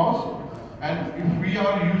calculate the cost, and if we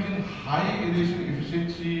are using high aeration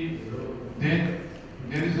efficiency, then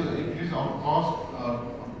there is an increase of cost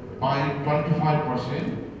by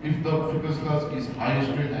 25% if the fecal sludge is high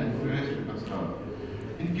strength and fresh fecal sludge.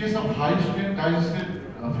 In case of high strength digested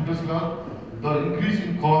fecal sludge, the increase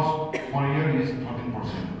in cost per year is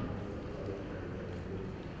 13%.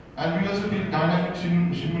 And we also did dynamic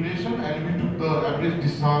simulation, and we took the average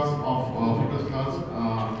discharge of fecal sludge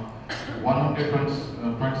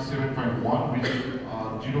 127.1, which is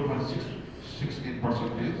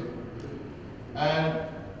 0.668%. And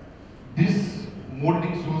this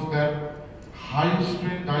modeling shows that high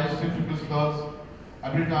strength digested fecal sludge,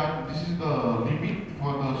 every time, this is the limit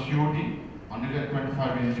for the COD,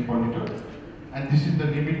 125 mg per liter. And this is the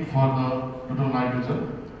limit for the total nitrogen.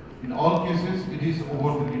 In all cases, it is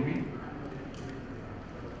over the limit.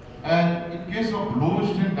 And in case of low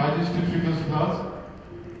strength digested fecal sludge,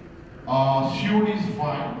 COD is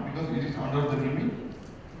fine because it is under the limit.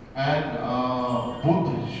 And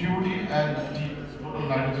both COD and total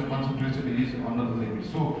nitrogen concentration is under the limit.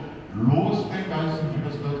 So low strength digested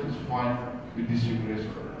fecal sludge is fine with this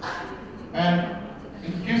simulation. And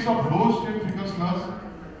in case of low strength fecal sludge,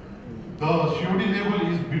 the COD level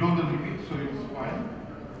is below the limit, so it is fine.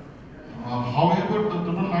 However, the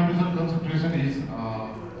total nitrogen concentration is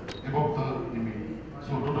above the limit,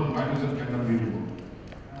 so total nitrogen cannot be removed.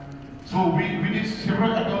 So we did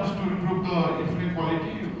several attempts to improve the effluent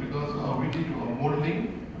quality, because we did modeling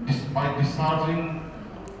by discharging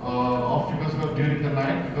of fecal sludge during the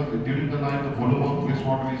night, because during the night the volume of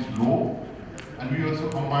wastewater is low, and we also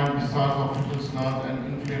combined discharge of fecal sludge and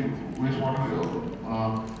inflamed wastewater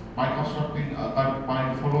by constructing,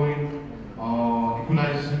 by following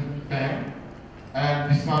equalization tank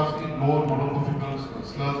and discharge in lower volume of fecal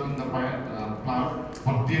sludge in the plant,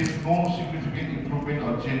 but there is no significant improvement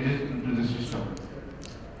or changes into the system.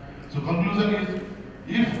 So conclusion is,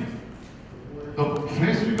 if the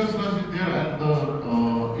fresh fecal sludge is there and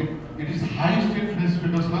it is high strength fresh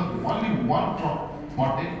fecal sludge, only 1 truck per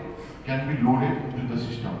day can be loaded into the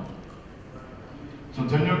system. So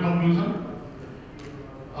general conclusion,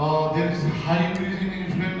 there is a high increase in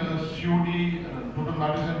influent COD, total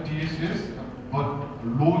matters and TSS, but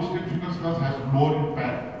low state fecal sludge has lower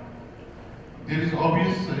impact. There is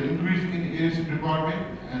obvious increase in aeration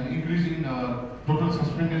requirement and increase in total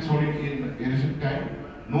suspended solid in aeration time.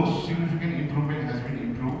 No significant improvement has been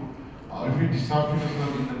improved. If we discharge fecal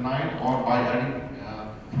sludge in the night or by adding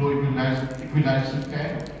flow equalization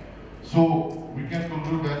tank. So we can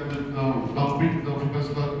conclude that with dumping the fecal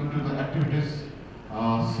sludge into the activities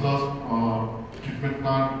sludge treatment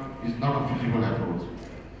plant is not a feasible approach.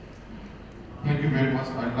 Thank you very much.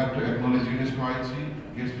 I'd like to acknowledge UNESCO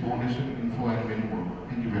IC, Gates Foundation, Info, and many more.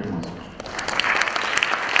 Thank you very much.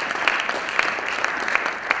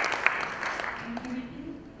 Thank you, Vicky.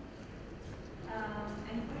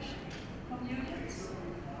 Any questions from the audience?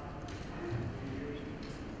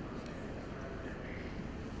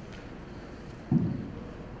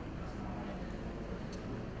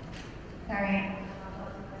 Sorry.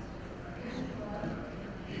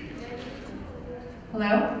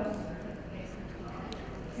 Hello?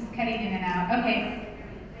 It's cutting in and out. Okay.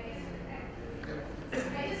 I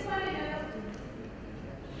just want to know.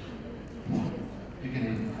 You can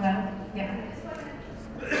hear. Hello? Yeah.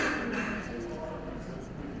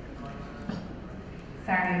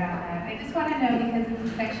 Sorry about that. I just want to know, because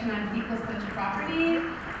it's a section on fecal sludge properties,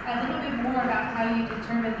 a little bit more about how you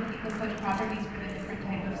determine the fecal sludge properties for the different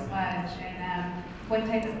type of sludge and what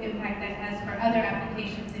type of impact that has for other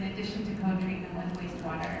applications in addition to co-treatment with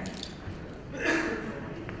wastewater.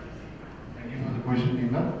 Thank you for the question,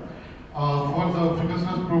 Nina. For the fecal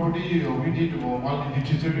sludge property, we did one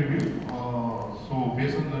literature review. So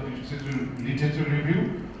based on the literature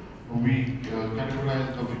review, we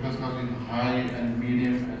categorized the fecal sludge in high and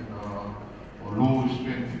medium and low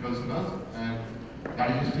strength fecal sludge and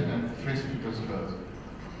digested and fresh fecal sludge.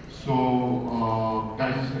 So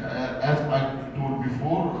as I told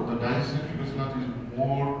before, the digested fecal sludge is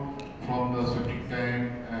more from the septic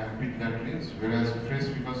tank and pit latrines, whereas fresh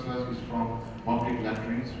fecal sludge is from public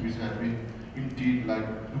latrines, which have been emptied like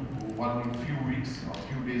one few weeks or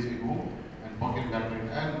few days ago, and bucket latrine.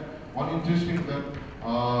 And one interesting that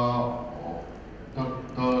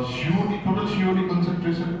the COD, total COD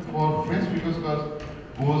concentration for fresh fecal sludge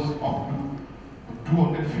goes up to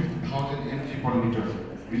 250,000 mg per liter,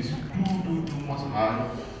 which is too much high.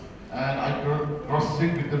 And I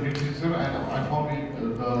cross-checked with the literature, and I found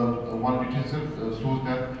the one literature shows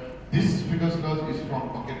that this fecal sludge is from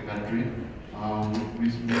bucket battery,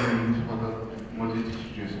 which may be used for the emergency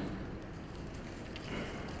situation.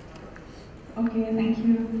 Okay, thank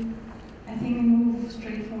you. I think we move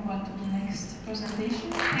straight forward to the next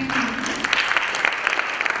presentation. Thank you.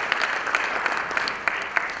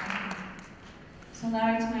 So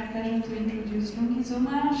now it's my pleasure to introduce Lungi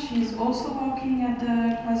Zuma. She is also working at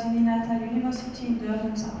the KwaZulu-Natal University in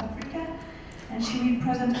Durban, South Africa, and she will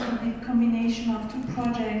present a combination of two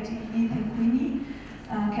projects in eThekwini,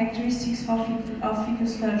 characteristics of fecal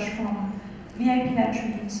sludge from VIP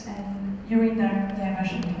latrines and urine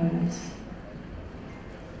diversion toilets.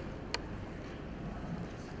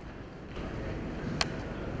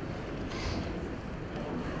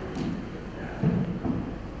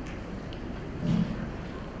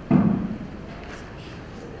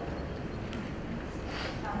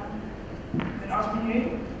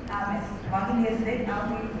 I'll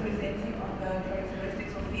be presenting on the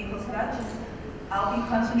characteristics of fecal sludge. I'll be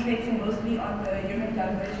concentrating mostly on the urine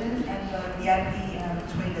diversion and the VIP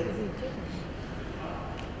toilets.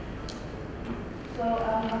 So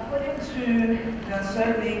according to the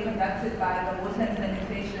survey conducted by the Water and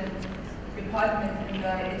Sanitation Department in the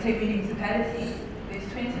eThekwini municipality, there's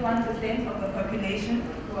 21% of the population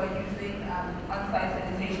who are using on-site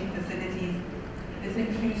sanitation facilities. This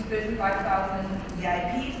includes 35,000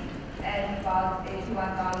 VIPs and about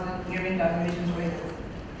 81,000 urine diversion toilets.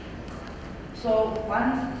 So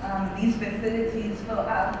once these facilities fill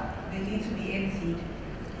up, they need to be emptied,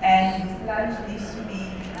 and the sludge needs to be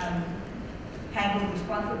handled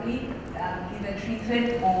responsibly, either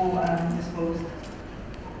treated or disposed.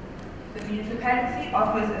 The municipality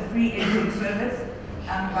offers a free emptying service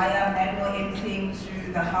via manual emptying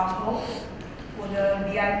to the household. For the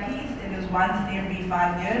VIPs, it is once every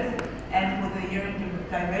 5 years, and for the urine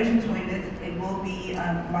diversion toilets, it will be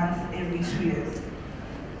once every 2 years.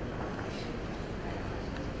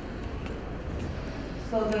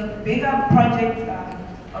 So the bigger project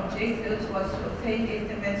objectives was to obtain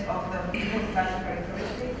estimates of the fecal sludge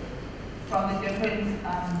characteristics from the different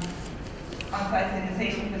on-site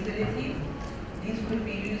sanitation facilities. These could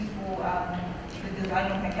be used for the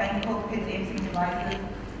design of mechanical pit emptying devices,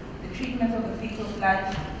 the treatment of the fecal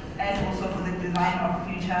sludge, and also for the design of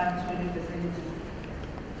future toilet facilities.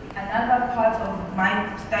 Another part of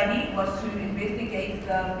my study was to investigate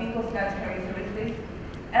the fecal sludge characteristics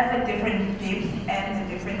at the different depths and the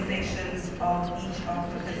different sections of each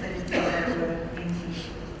of the facilities that were empty.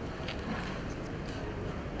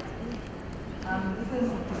 This is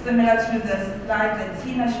similar to the slide that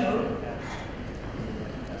Tina showed.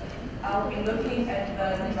 I'll be looking at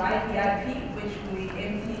the dry VIP, which we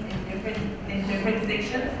emptied in different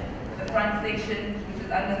sections. The front section, which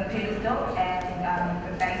is under the pedestal, and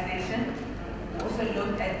the back section. We also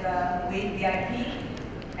looked at the wet VIP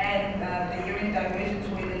and the urine diversion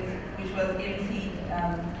toilet, which was emptied.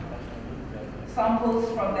 Samples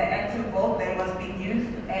from the active vault that was being used,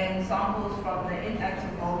 and samples from the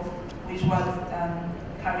inactive vault, which was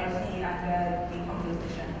currently under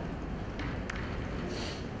decomposition.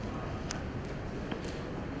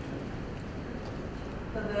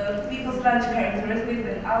 So the fecal sludge characteristics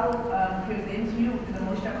that I will present to you, the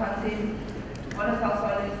moisture content, volatile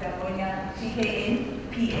solids, ammonia,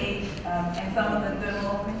 pKn, pH, and some of the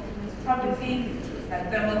thermal properties like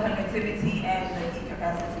thermal conductivity and the heat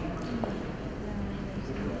capacity.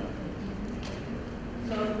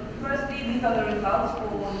 So firstly, these are the results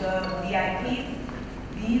for the VIPs.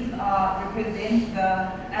 These represent the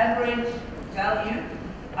average value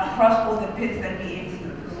across all the pits that we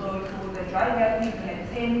emptied. So for the dry VIP,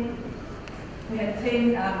 we had 10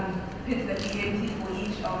 pits that we emptied for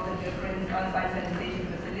each of the different on-site sanitation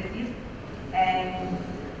facilities, and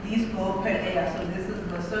these go per layer. So this is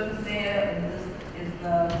the surface layer, and this is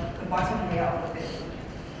the bottom layer of the pit.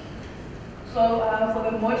 So for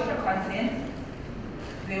the moisture content,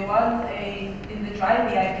 there was in the dry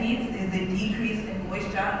VIPs, there's a decrease in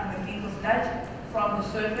moisture in the fecal sludge from the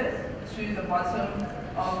surface to the bottom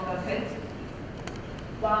of the pit.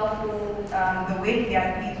 While for the wet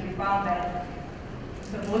VIPs, we found that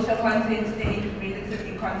the moisture content stayed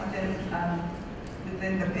relatively constant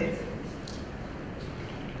within the pit.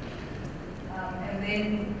 And then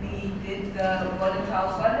we did the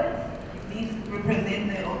volatile solids. These represent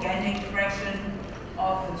the organic fraction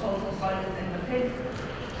of the total solids in the pit.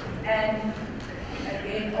 And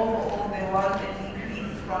again, overall, there was a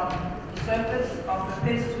decrease from the surface of the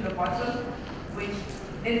pit to the bottom, which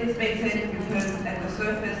is expected because at the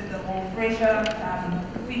surface, the more fresher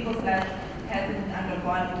fecal sludge hasn't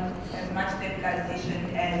undergone as much stabilization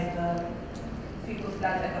as the fecal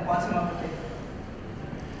sludge at the bottom of the pit.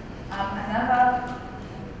 Another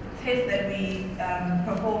test that we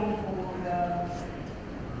performed for the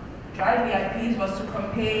dry VIPs was to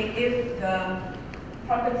compare if the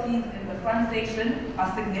properties in the front section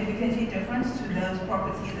are significantly different to those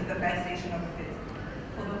properties at the back section of the pit.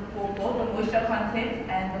 For both the moisture content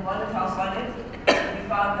and the volatile solids, we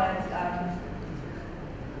found that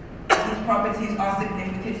these properties are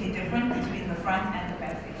significantly different between the front and the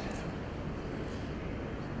back section.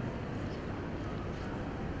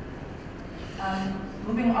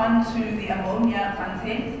 Moving on to the ammonia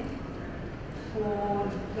content. For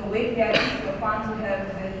the wet VIPs, we found to have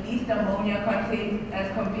the least ammonia content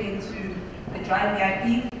as compared to the dry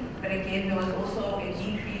VIPs, but again, there was also a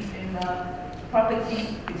decrease in the properties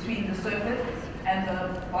between the surface and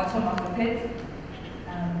the bottom of the pit.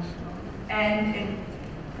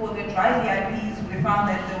 For the dry VIPs, we found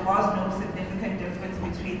that there was no significant difference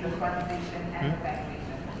between the front section and the back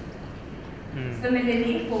section.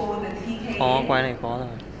 Similarly, for the TKN,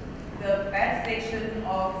 the back section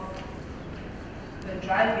of the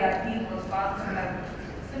dry VIPs was found to have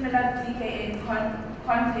similar TKN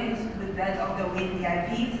content with that of the wet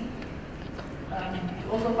VIPs. We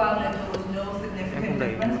also found that there was no significant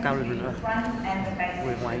difference between the front and the back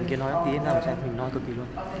section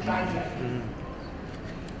of the dry VIPs.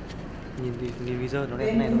 Then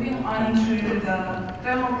moving on to the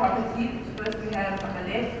thermal properties, first we have on the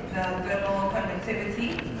left the thermal conductivity.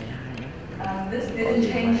 This didn't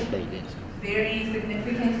change very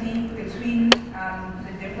significantly between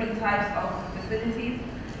the different types of facilities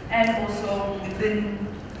and also within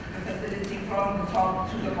the facility from the top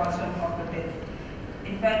to the bottom of the pit.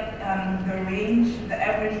 In fact, the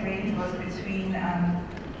average range was between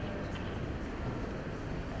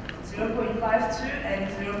 0.52 and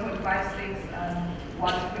 0.56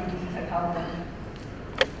 watts per meter Kelvin.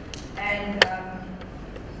 And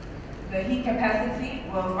the heat capacity,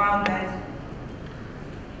 we found that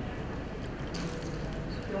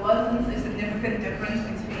there wasn't a significant difference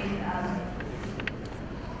between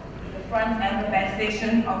the front and the back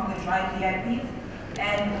section of the dry VIPs,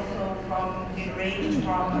 and also it ranged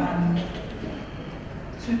from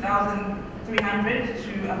 2,300 to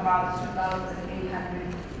about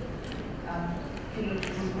 2,800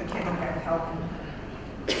 kilojoules per kilogram Kelvin.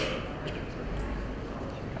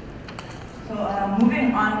 So moving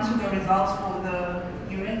on to the results for the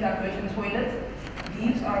urine diversion toilets,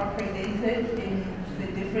 these are presented in the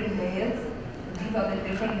different layers. These are the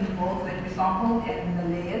different vaults that we sampled and the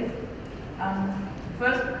layers.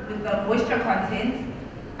 First, with the moisture content,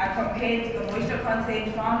 I compared the moisture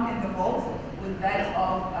content found in the vaults with that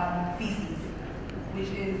of feces, which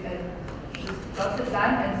is dotted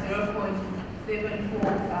line at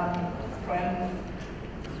 0.74 grams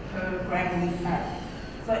per gram weight mass.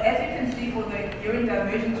 So as you can see, for the urine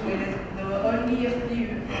diversion toilets, there were only a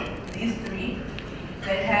few, these three,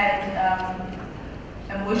 that had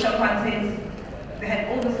a moisture content. They had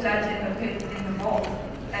all the sludge in the pit in the vault,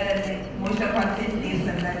 and a moisture content less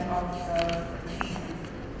than that of the feces.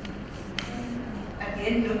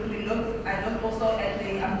 Again, I looked also at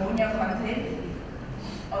the ammonia content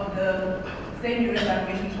of the same urine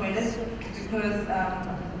diversion toilet, because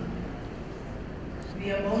the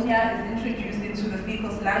ammonia is introduced into the fecal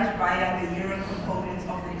sludge via the urine components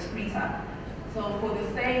of the excreta. So for the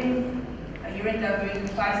same urine diversion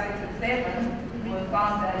 5, 6, and 7, we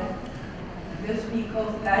found that this fecal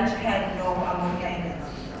sludge had no ammonia in it.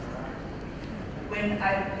 When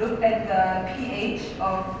I looked at the pH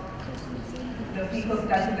of the fecal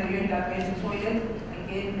sludge in the urine diversion toilet,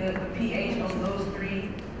 again, the pH of those three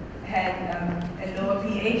had a lower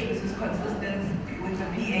pH, which is consistent with the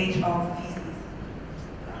pH of feces.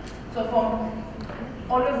 So from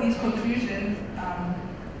all of these conclusions,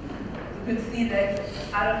 you could see that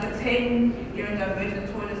out of the 10 urine diversion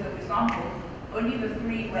toilets that we sampled, only the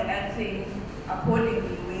 3 were acting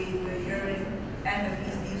accordingly, where the urine and the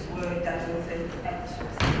feces were diverted at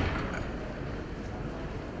source.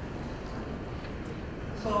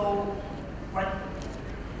 So what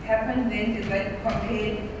happened then is that we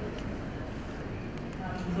compared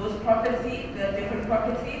those properties, the different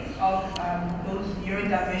properties of those urine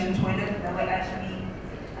diversion toilets that were actually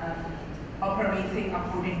operating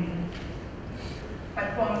accordingly.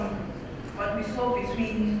 But from what we saw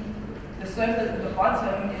between the surface and the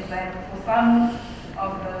bottom is that for some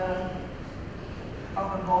of the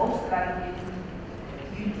vaults, like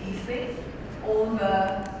in UD6, all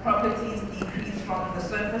the properties decreased from the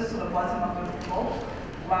surface to the bottom of the vault,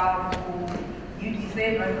 while for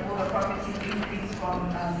UD7, all the properties increased from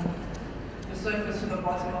the surface to the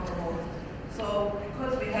bottom of the vault. So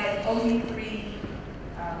because we had only 3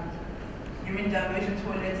 urine diversion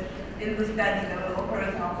toilets in the study that were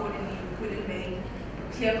operating accordingly, we couldn't make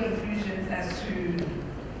clear conclusions as to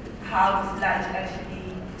how the sludge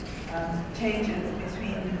actually changes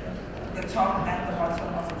between the top and the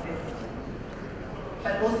bottom of the pit.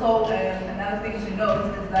 But also another thing to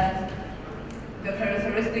note is that the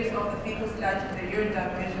characteristics of the fecal sludge in the urine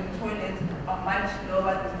diversion toilet are much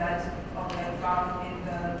lower than that of that found in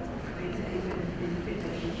the ventilated pit.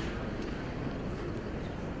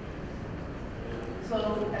 So,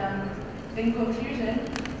 in conclusion,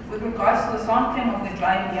 with regards to the sampling of the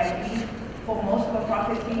dry VIP, for most of the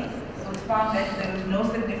properties, it was found that there was no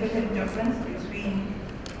significant difference between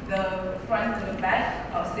the front and the back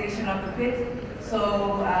section of the pit. So,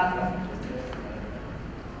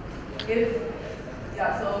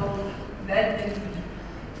 so that is,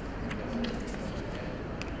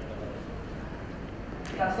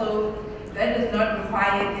 so that is not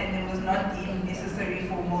required, and it was not deemed necessary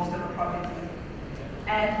for most of the properties.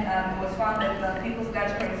 And it was found that the fecal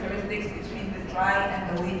sludge characteristics between the dry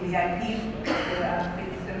and the wet VIPs were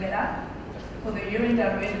pretty similar. For the urine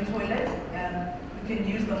diversion toilet, you can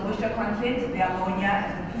use the moisture content, the ammonia,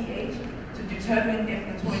 and the pH to determine if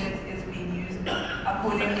the toilet is being used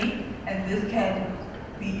accordingly, and this can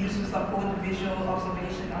be used to support visual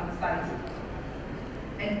observation on the site.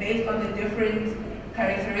 And based on the different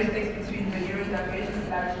characteristics between the urine diversion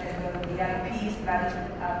sludge and the VIP sludge,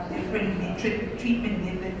 different treatment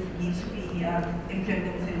methods need to be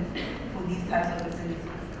implemented for these types of facilities.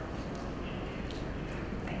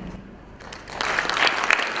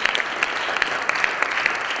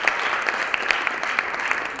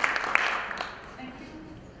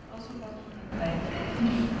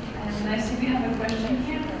 And I see we have a question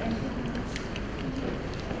here.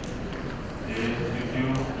 Thank you.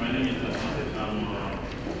 My name is Sludge. I'm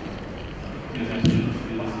presenting this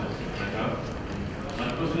Faecal. My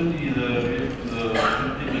question is related to the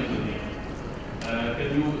sampling method. Can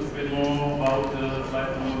you explain more about the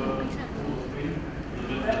slide number 2 or 3?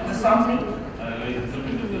 The sampling? The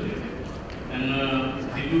sampling method. And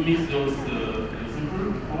did you mix those simple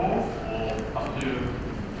before or after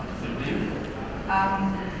sampling?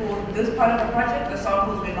 For this part of the project, the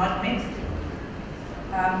samples were not mixed.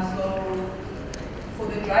 So for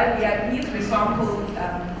the dry VIPs, we sampled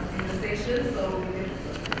in the sections, so we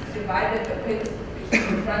divided the pits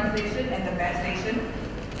the front station and the back station,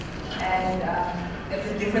 and it's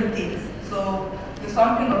a different things. So the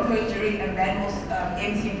sampling occurred during a manual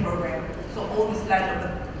emptying program. So all the sludge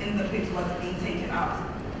in the pit was being taken out.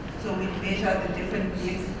 So we measure the different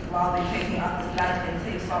bits while they're taking out the sludge and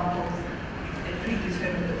take samples at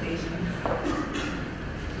predetermined locations.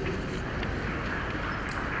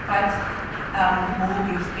 But more will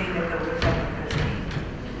be explained at the workshop.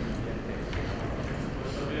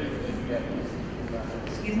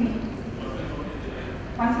 Excuse me?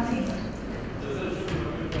 Quantity?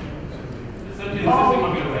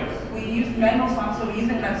 Oh, we use manual samples, so we're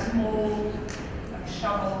using like small like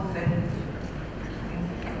shovels and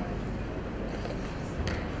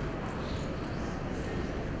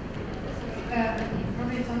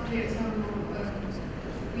probably it's not clear. So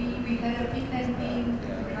we had a pin damping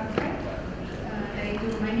contract. They do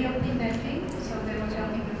manual pin damping, so they were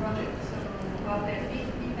helping the project. So while they're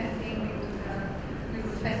pin damping, we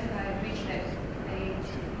would specify which depth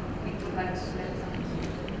we would like to select some.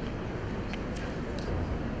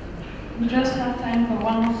 We just have time for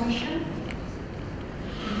one more question.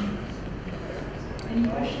 Any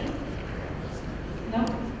question? No?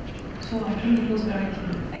 So I think it was very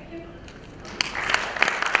clear. Thank you.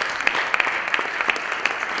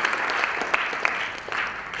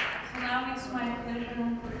 So now it's my pleasure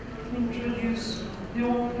to introduce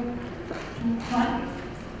Leon Thuan.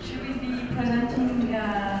 She will be presenting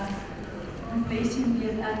based in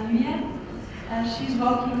Vietnam. She's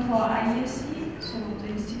working for IESC, so the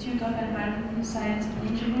Institute of Environmental Science and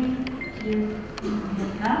Engineering here in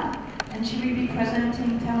Vietnam. And she will be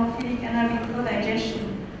presenting thermophilic anaerobic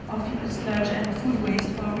digestion of fecal sludge and food waste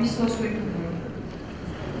for resource recovery.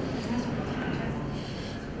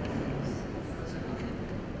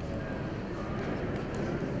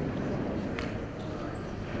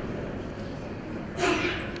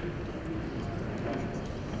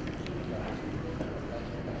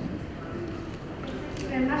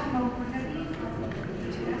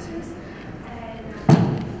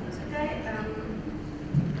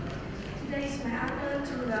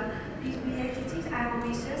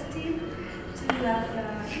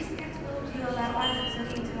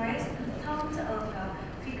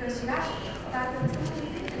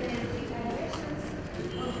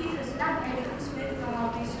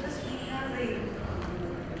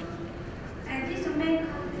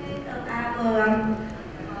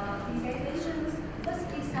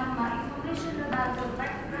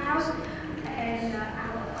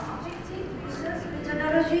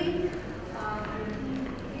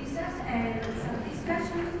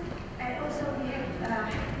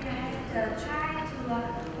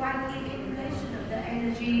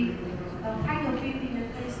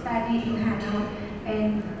 Study in Hanoi,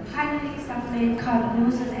 and finally some main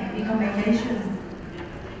conclusions and recommendations.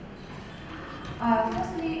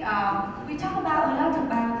 Firstly, we talk about a lot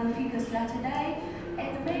about the fecal sludge today, and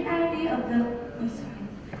the main idea of the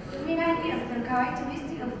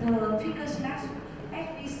characteristic of the fecal sludge, as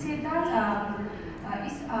we see that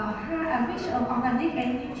it's rich of organic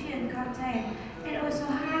and nutrient content, and also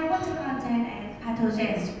high water content and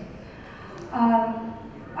pathogens.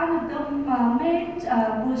 One of the main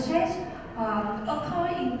process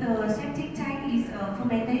occurring in the septic tank is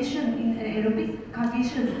fermentation in aerobic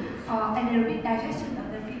condition, anaerobic digestion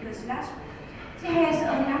of the fecal sludge. It has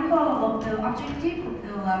a number of the objectives of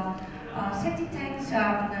the septic tank's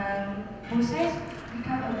process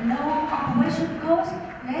because of low operation cost,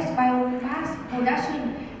 less biomass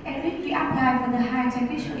production, and if we apply for the high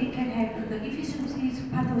temperature, it can have the efficiencies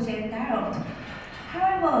pathogen direct.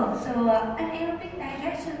 However, so anaerobic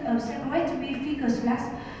digestion of separatory fecal sludge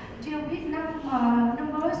deal with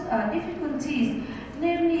numerous difficulties,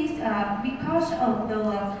 namely because of the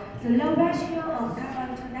low ratio of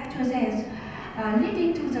carbon to nitrogen,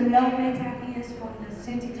 leading to the low methane yields from the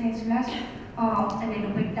septic tank sludge or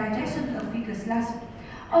anaerobic digestion of fecal sludge.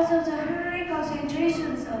 Also, the high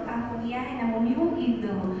concentrations of ammonia and ammonium in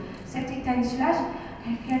the septic tank sludge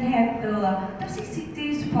can have the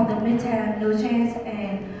toxicities for the methanogens,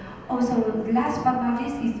 and also last but not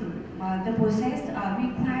least is the process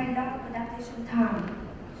require long adaptation time.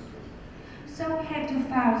 So we have to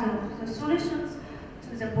find the solutions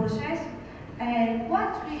to the process, and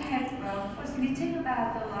what we have firstly think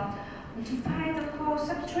about to find the core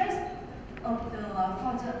substrate of the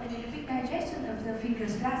for the anaerobic digestion of the fecal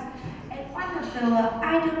sludge, and one of the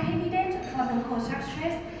ideal candidates for the core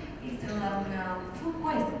substrate is food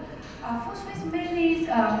waste. Food waste mainly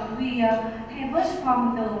we harvest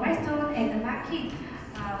from the restaurant and the market.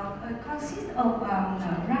 Consists of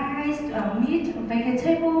rice, meat,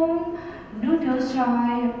 vegetable, noodles,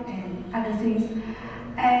 soy, and other things.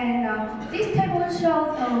 And this table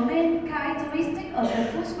shows the main characteristic of the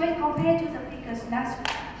food waste compared to the figure sludge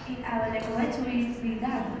in our laboratory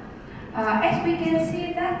result. As we can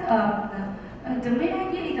see that the main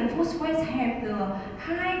idea is the food waste have the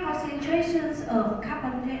high concentrations of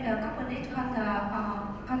carbonate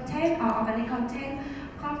content or organic content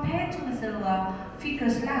compared to the figure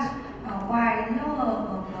sludge, while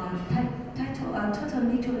lower total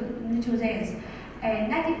nutrients.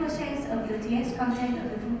 And 90% of the DS content of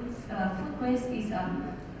the food waste is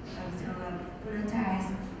volatile.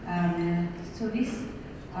 So this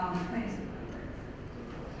waste.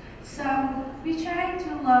 So we try to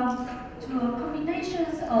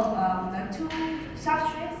combinations of the two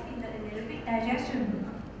substrates in the anaerobic digestion.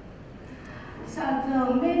 So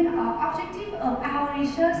the main objective of our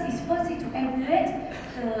research is firstly to evaluate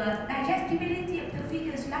the digestibility of the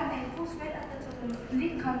figure sludge and food waste under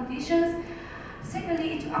complete conditions.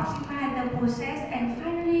 Secondly, to optimize the process, and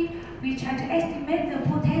finally, we try to estimate the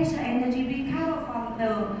potential energy recovered from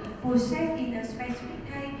the process in a specific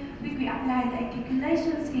case, which we apply the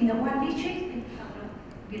calculations in the one district in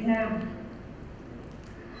Vietnam.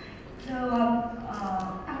 So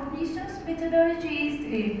our research methodologies,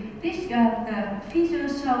 this the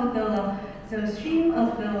figures show the stream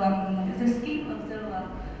of the scheme of the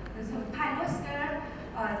pilot scale.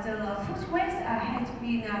 The food waste has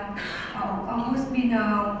been almost been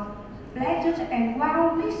blended and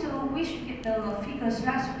wound mixture which get the figure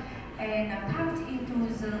sludge and pumped into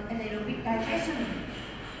the anaerobic digestion.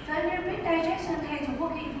 The anaerobic digestion has a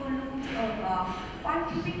working volume of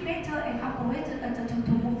 1 cubic meter and operated at the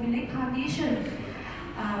thermophilic condition.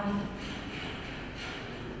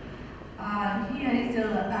 Here is the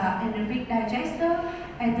anaerobic digester,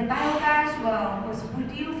 and the biogas was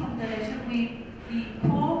produced from the reaction we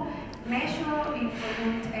pour, measure in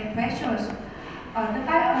volumes and pressures. The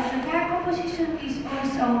gas composition is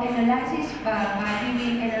also analyzed by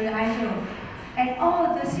using analyzer, and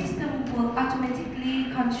all the system will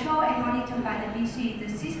automatically control and monitor by the BC, the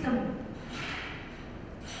system.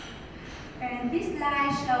 And this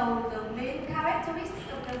slide shows the main characteristic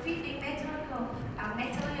of the feeding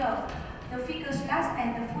material, the figure sludge and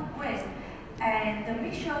the food waste. And the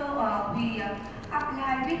mixture we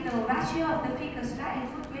apply with the ratio of the figure sludge and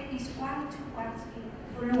food waste is 1 to 1 in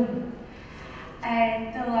volume.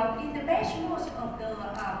 And in the batch mode of the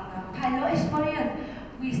pilot experience,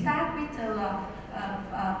 we start with the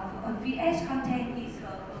VS content is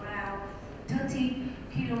around 30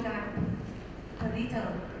 kilogram per liter,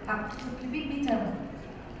 up to cubic meter.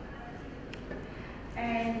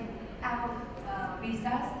 And our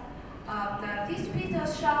results, this picture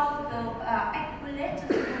shows the accumulated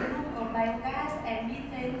volume of biogas and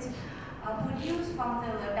methane produced from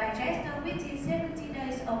the digester within 70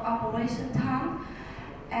 days of operation time.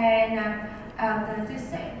 And the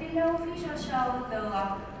below figure shows the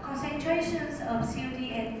concentrations of COD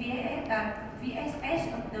and VSH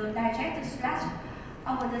of the digested sludge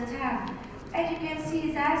over the time. As you can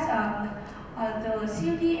see that the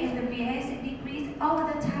COD and the VS decrease over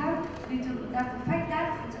the time due to the fact that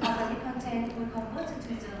the organic content will convert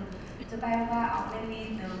to the biogas or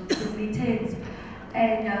maybe the methane.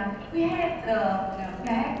 And we had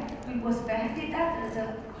we was expected that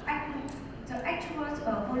the actual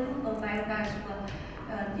volume of biogas were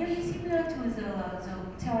nearly similar to the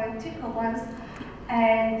theoretical ones,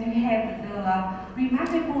 and we have the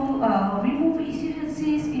remarkable removal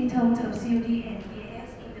efficiencies in terms of COD and VAS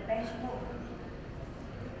in the batch mode.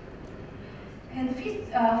 And this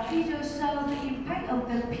figure shows the impact of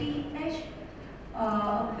the pH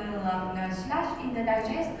of the sludge in the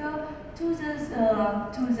digester to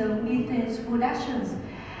the methane productions.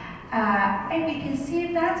 And we can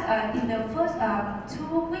see that in the first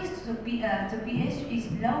 2 weeks, the pH is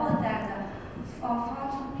lower than 4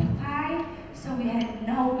 to 5, so we have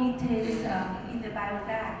no methane in the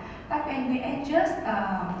biogas. But when we adjust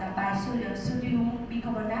by sodium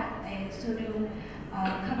bicarbonate and sodium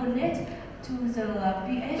carbonate to the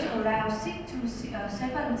pH around 6 to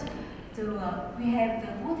 7, we have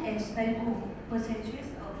the good and stable percentage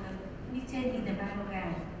of the methane in the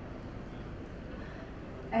biogas.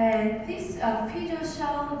 And this figure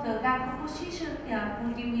shows the gas composition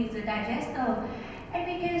produced in the digester. And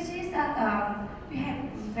we can see that we have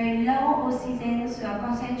very low oxygen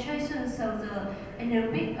concentrations, so the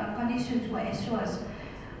anaerobic conditions were assured.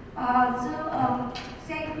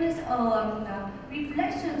 There is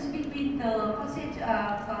reflections between the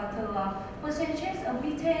percentage of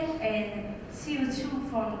methane and CO2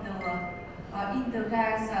 from the in the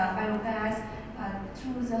gas biogas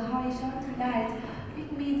through the horizontal line. It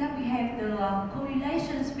means that we have the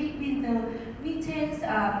correlations between the methane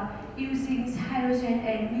using hydrogen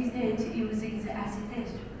and methane using the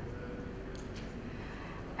acetate.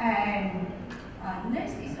 And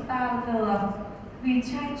next is about we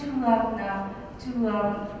try to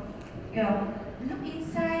look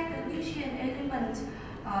inside the nutrient element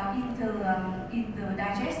in the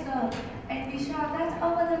digester, and we saw that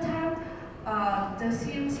over the time the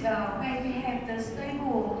cells when we have the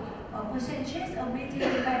stable percentage of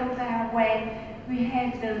methane biogas, when we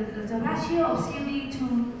have the ratio of COD to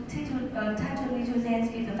total nitrogen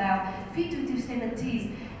is about 50 to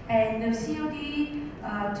 70, and the COD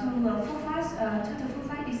to the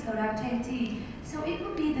phosphate is around 20. So it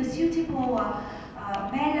would be the suitable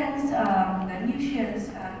balance nutrients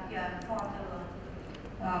for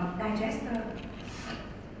the digester.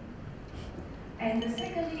 And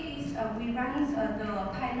secondly is we run the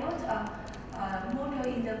pilot model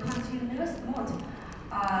in the continuous mode.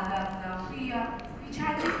 We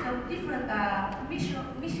try with the different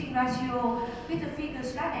mixing ratio with the figure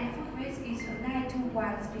slide and food waste is 9 to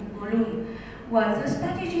 1 in volume. Well, the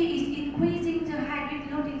strategy is increasing the hydric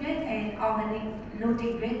loading rate and organic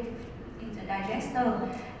loading rate in the digester.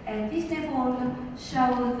 And this table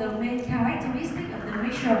shows the main characteristic of the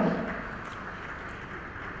mixture.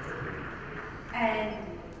 And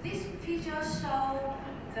this feature shows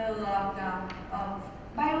the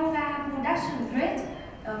biogas production rate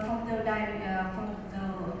from the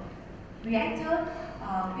reactor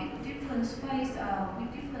with different space,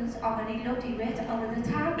 with different organic loading rate over the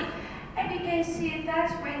time. And we can see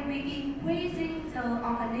that when we increasing the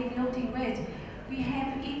organic loading rate, we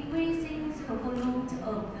have increasing the volume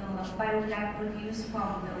of the biogas produced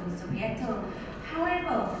from the reactor.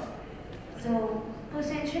 However, the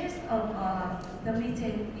percentage of the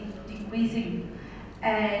methane is decreasing,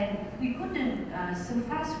 and we couldn't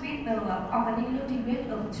surpass with the organic loading rate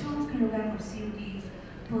of 2 kg of COD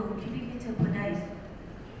per cubic meter per day.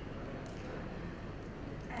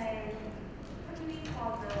 And finally,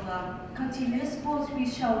 for the continuous mode, we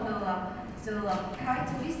show the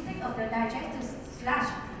characteristic of the digester sludge.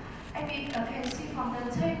 And we can see from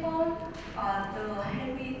the table the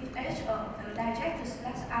heavy edge of the digester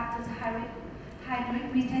sludge after the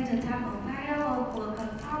hydric retention time of fire will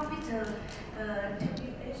conform with the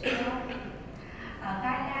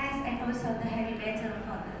guidelines and also the heavy metal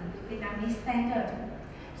for the Vietnamese standard.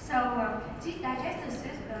 So this digester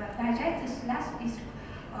sludge is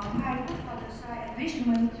quite good for the soil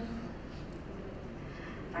enrichment.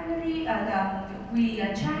 Finally, we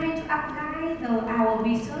try to apply our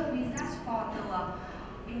research results for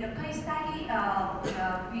in the case study.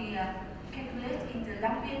 We calculate in the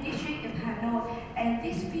Lambian district in Hanoi, and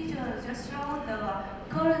this figure just shows the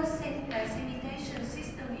current sanitation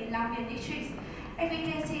system in Lambian district. And we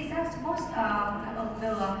can see that most of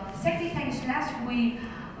the septic tank sludge we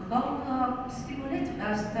don't stimulate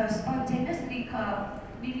spontaneously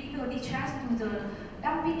illegal discharge to the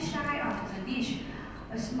dumping side of the dish.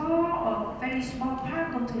 A small or very small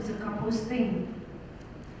part go to the composting.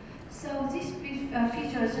 So this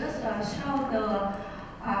feature just show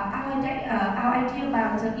our idea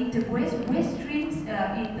about the integrated waste streams in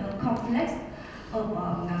the complex of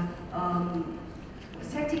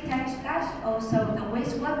septic tank sludge, also the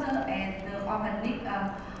wastewater and the organic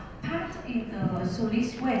part in the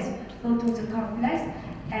solid waste go to the complex,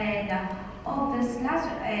 and all the sludge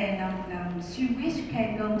and sewage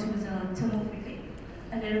can go to the thermophilic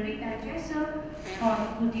anaerobic digester or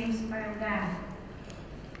produce biogas.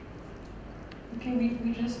 Okay,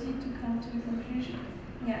 we just need to come to a conclusion.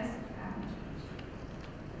 Yes.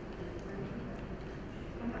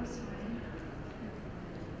 I'm sorry.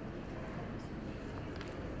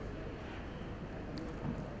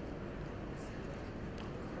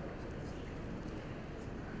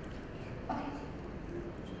 Okay.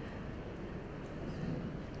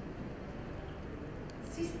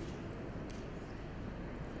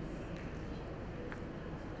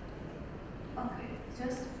 Okay,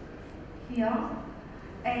 just here.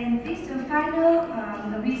 And this is the final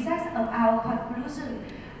result of our conclusion.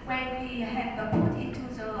 When we have put into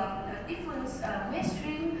the different waste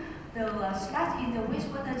stream, the sludge in the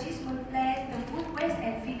wastewater treatment plant, the food waste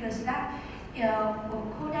and fecal sludge,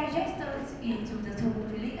 co-digesters into the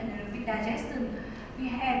thermophilic anaerobic digestion. We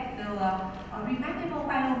have the remarkable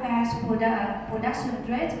biogas production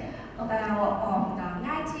rate about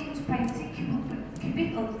 19.6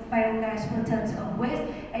 cubic of biogas per ton of waste,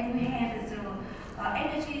 and we have the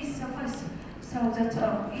energy surface. So that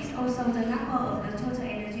is also the number of the total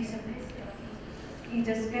energy surface in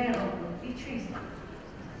the scale of each tree.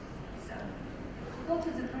 So to go to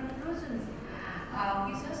the conclusions,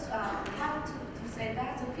 we just want to say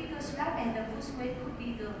that the fecal sludge and the food waste could be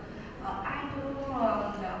the ideal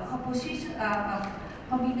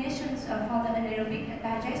combinations for the anaerobic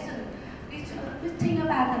digestion. We think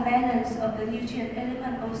about the balance of the nutrient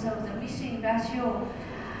element, also the mixing ratio.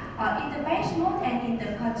 In the batch mode and in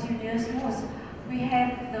the continuous mode, we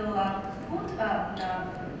have the good,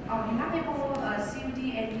 remarkable COD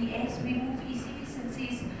and DS remove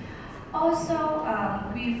efficiencies. Also,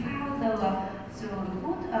 we found the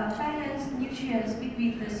good balanced nutrients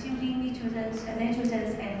between the COD,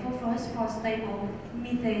 nitrogens, and phosphorus for stable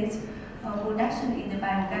methane production in the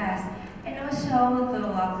biogas, and also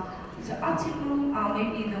the optimum,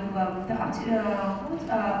 maybe the good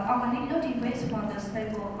organic loading waste for the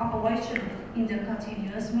stable operation in the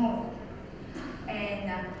continuous mode.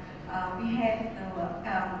 And we have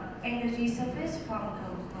the energy surface from the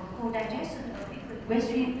co-digestion of different waste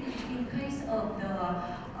stream in case of the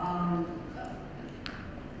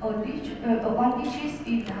origins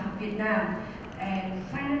in Vietnam. And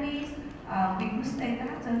finally, we could state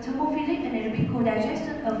that the thermophilic anaerobic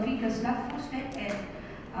co-digestion of Faecal sludge phosphate, and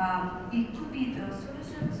it could be the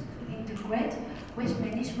solutions to integrate waste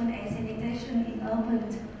management and sanitation in urban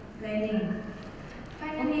planning.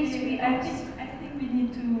 Finally, I think we need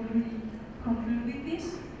to really conclude with this.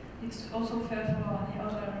 It's also fair for the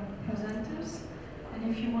other presenters. And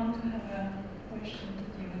if you want to have a question to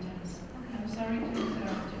the audience. Okay. I'm sorry to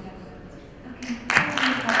interrupt you like that. Okay.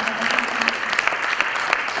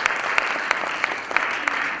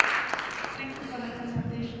 Thank you for the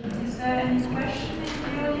presentation. Is there any question in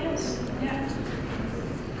the audience? Yeah.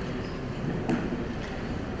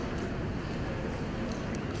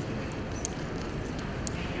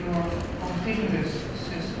 Continuous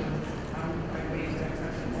system, I believe that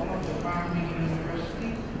all of the farming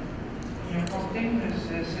university, your continuous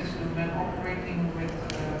system when operating with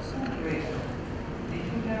food waste, did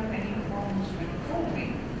you have any problems with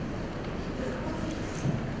foaming?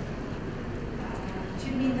 Do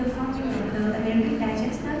you mean the function of the anaerobic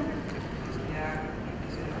digester? Yeah,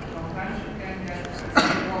 sometimes you can get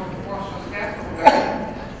was gas production,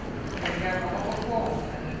 you can get a lot of foam,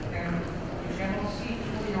 and you cannot see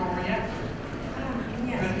through your reactor.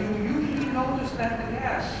 But you usually notice that the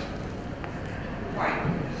gas pipe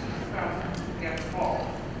starts to get clogged.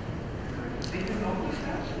 Did you notice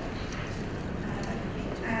that?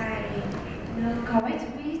 I know correct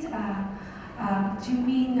with. Do you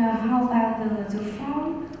mean how about the foam?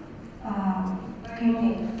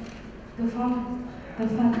 The foam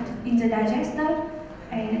in the digester,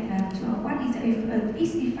 and what is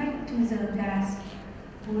its effect to the gas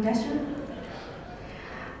production?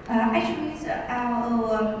 Actually,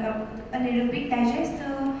 our anaerobic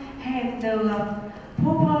digester have the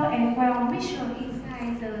proper and well mixture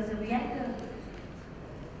inside the reactor.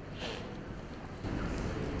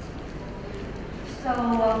 So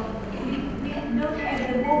we don't have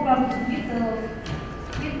the problem with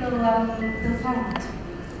the font.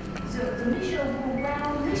 So the mixture will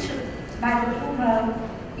well mixed by the proper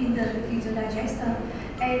in the digester,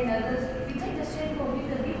 and we take the sample with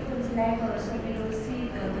the different levels, so we will see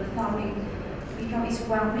the forming because it's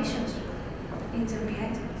well mixed in the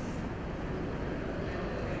reactor.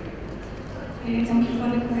 Okay, thank you for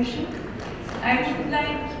the question. I would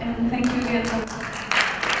like, and thank you again for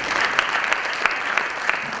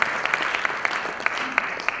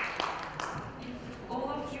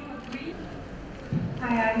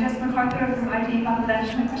Hi, I'm Jessica MacArthur from IT Bangladesh.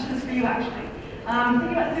 My question is for you, actually.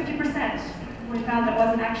 Thinking about 50%, we found that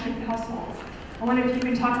wasn't actually the households. I wonder if you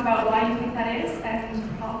could talk about why you think that is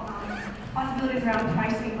and possibilities around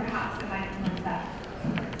pricing, perhaps, that might influence that.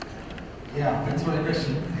 Yeah, thanks for the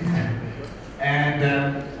question. And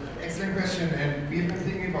excellent question, and we've been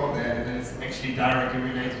thinking about that, and it's actually directly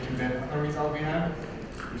related to that other result we have,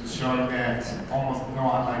 which is showing that almost no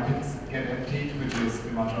online bits get emptied, which is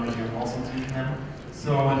the majority of households using them.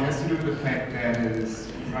 So it has to do with the fact that it is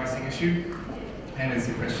a pricing issue, and it's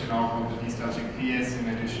a question of what the desludging fee is in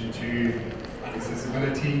addition to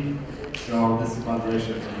accessibility. So this is one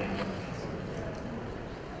ratio for me.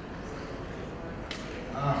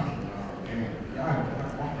 Yeah,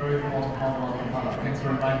 one very important point about Kampala. Thanks for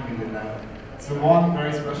reminding me of that. So one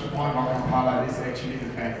very special point about Kampala is actually the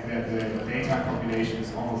fact that the daytime population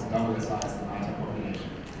is almost double the size of the nighttime population.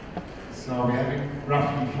 So we're having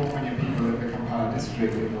roughly 4 million people in the Kampala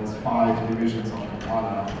district in those 5 divisions of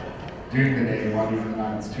Kampala during the day, while during the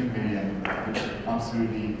night it's 2 million, which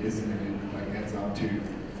absolutely isn't like adds up to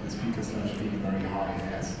this Faecal sludge being very high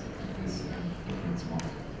as this difference point.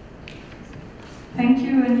 Thank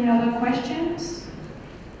you. Any other questions?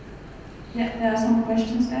 Yeah, there are some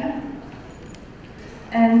questions there.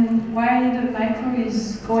 And while the micro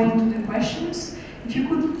is going to the questions, if if you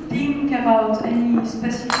could think about any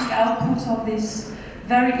specific outputs of this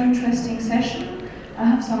very interesting session. I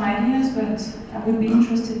have some ideas, but I would be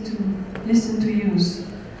interested to listen to yours.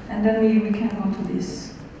 And then we can go to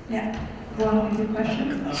this. Yeah, go on with your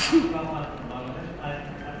question. I have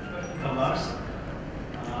a question for Lars.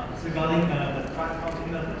 It's regarding the track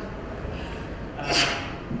counting method. I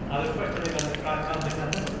have a question regarding the track counting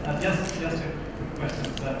method. Just a quick question.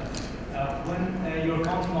 When you're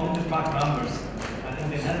counting all the track numbers, I think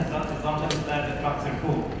the net assumption is that the tracks are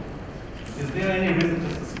full. Is there any reason to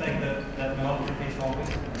suspect that may not be the case always?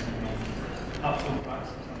 Have full tracks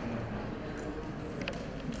or something like that?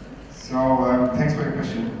 So, thanks for your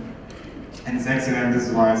question. And it's excellent. This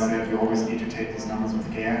is why I said we always need to take these numbers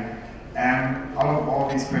with care. Out of all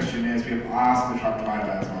these questionnaires, we have asked the truck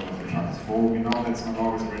driver as well if the truck is full. We know that's not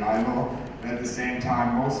always reliable, but at the same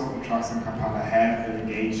time, most of the trucks in Kampala have a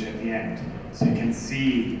gauge at the end. So you can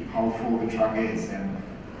see how full the truck is. And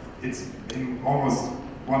it's in almost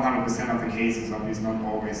 100% of the cases, obviously not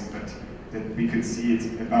always, but that we could see it's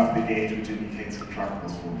above the gauge, which indicates the truck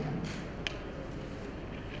was full.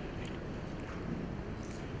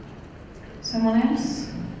 Someone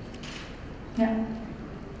else? Yeah.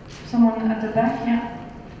 Someone at the back, yeah.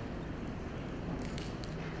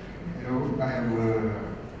 Hello, I am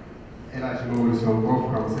Elajimo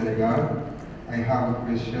Sonko from Senegal. I have a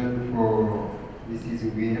question for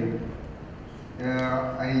Mrs. Nguyen.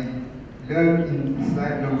 I learned in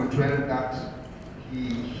slide number 12 that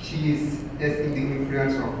she is testing the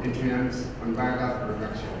influence of nutrients on biogas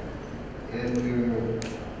production. And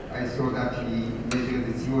I saw that he measured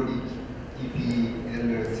the COD, TP,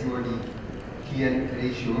 and COD TN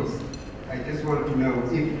ratios. I just want to know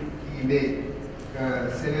if he made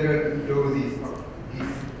several doses of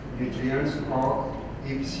these nutrients or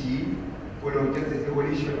if she followed just the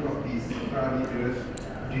evolution of these parameters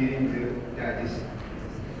during the digestion.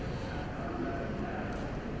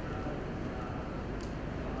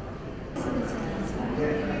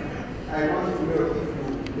 I want to know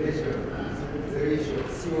if you measure the ratio of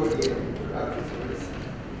COD and activities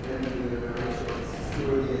and the ratio of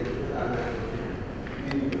COD and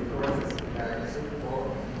during the process of digestion or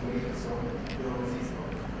doing some doses of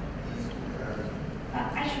these two parameters.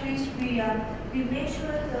 Actually, we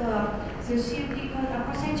measure the COD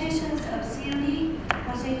concentrations of COD,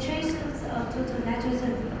 concentrations of total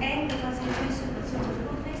nitrogen, and the concentration of total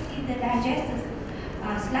glucose in the digestive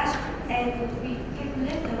sludge, and we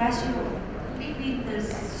calculate the ratio between the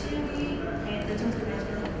COD and the total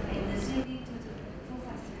nitrogen and the COD to the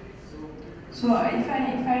glucose. So if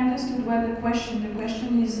I understood well the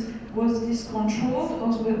question is, was this controlled or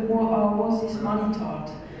was this monitored?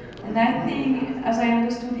 And I think, as I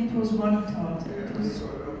understood, it was monitored. It was So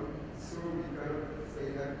we cannot say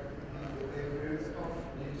that the influence of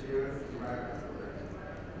nutrients in biogas production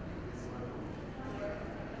is one.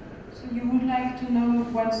 So you would like to know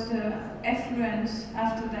what's the effluence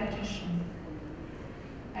after digestion?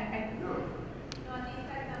 No, the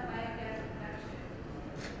effect on biogas production.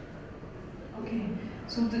 Okay.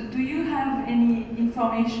 So do you have any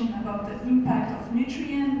information about the impact of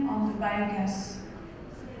nutrient on the biogas?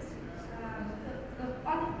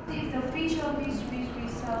 The feature which we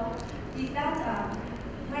saw is that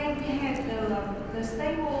when we have the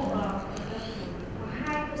stable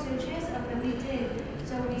high percentage of the methane,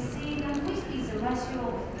 so we see that which is the ratio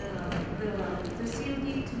of the COD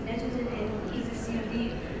to nitrogen and is the COD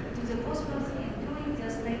to the phosphorus during the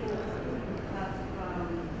stable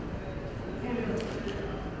period.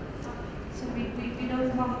 So we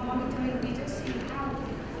don't monitor it, we just see how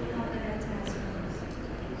the data is.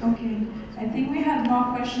 Okay. I think we have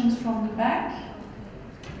more questions from the back.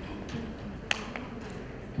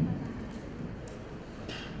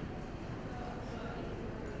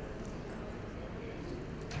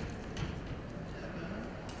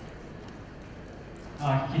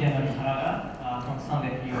 From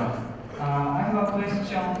Sunday US. I have a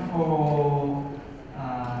question for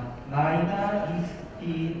Laida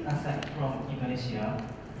Asaki from Indonesia.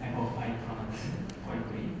 I hope I pronounce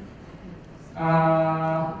correctly.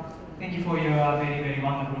 Thank you for your very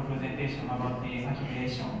wonderful presentation about the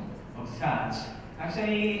accumulation of sludge.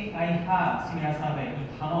 Actually, I have similar survey in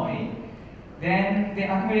Hanoi. Then the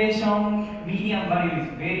accumulation median value is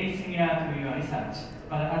very similar to your research.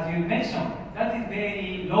 But as you mentioned, that is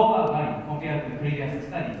very lower value compared to previous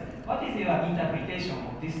studies. What is your interpretation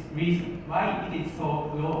of this reason? Why it is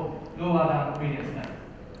so lower than previous studies?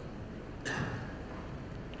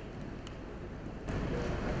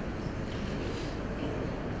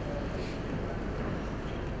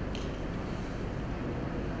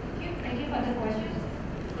 Thank you for the question.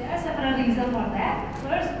 There are several reasons for that.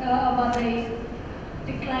 First, about the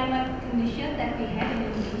the climate condition that we had in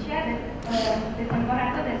Indonesia, the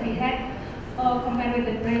temperature that we had compared with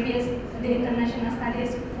the previous, the international study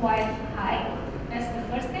is quite high. That's the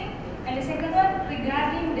first thing. And the second one,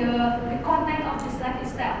 regarding the content of the sludge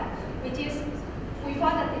itself, which is, we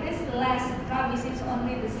found that it is less dry, which is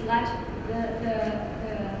only the sludge,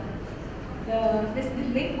 the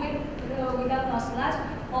liquid without no sludge.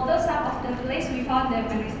 Although some of the place we found the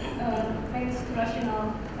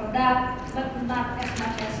menstruational product, but not as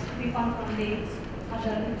much as we found from the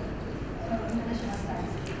other international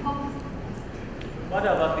studies. What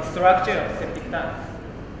about the structure of septic tanks?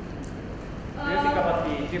 Do you think about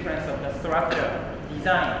the difference of the structure,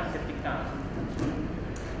 design of septic tanks?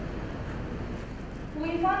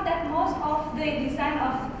 We found that most of the design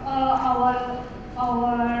of our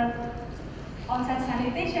on-site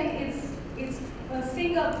sanitation is a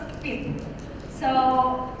single pit. So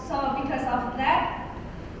because of that,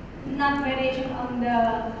 not variation on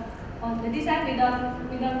the design,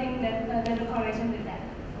 we don't think that there's a correlation with that.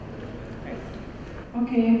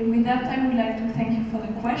 Okay, with that I would like to thank you for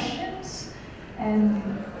the questions. And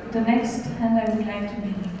the next hand I would like to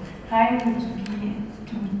be hired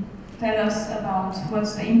to tell us about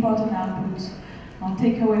what's the important output or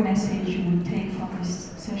takeaway message you would take from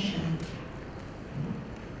this session.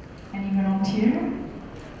 Any volunteer?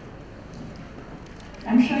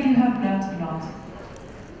 I'm sure you have learned a lot.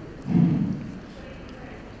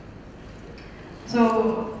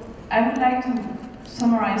 So I would like to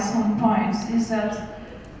summarize some points. Is that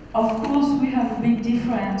of course we have a big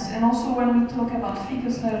difference, and also when we talk about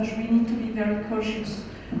fecal sludge we need to be very cautious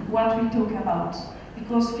what we talk about,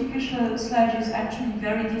 because fecal sludge is actually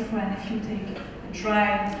very different if you take a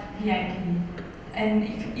dry VIP, and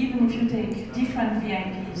even if you take different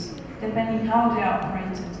VIPs depending how they are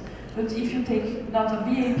operated. But if you take not a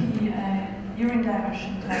VIP, urine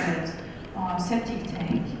diversion toilet or a septic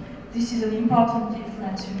tank, this is an important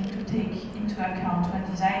difference you need to take into account when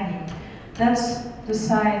designing. That's the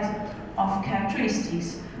side of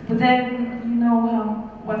characteristics. But then you know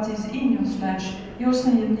what is in your sludge. You also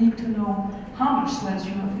need to know how much sludge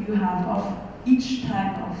you have of each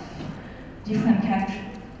type of different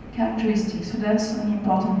characteristics. So that's an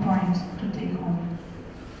important point to take home,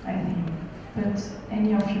 I think. But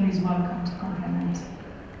any of you is welcome to complement.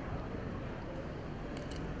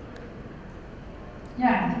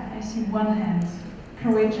 Yeah, I see one hand,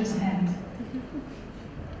 courageous hand.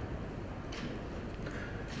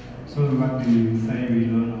 So what do you say we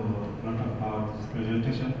learn a lot about this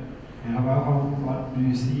presentation? And what do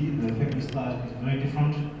you see the fecal sludge is very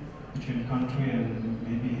different between country and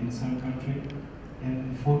maybe in some country?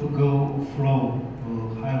 And for to go flow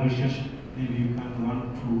high research, maybe you can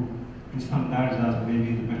want to standardize that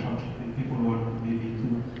maybe the method, and people want maybe to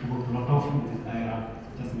work a lot of in this area,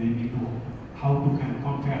 just maybe to how to can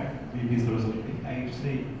compare maybe the result. If I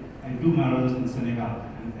say I do my results in Senegal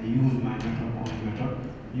and I use my method, only method,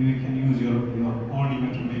 you can use your only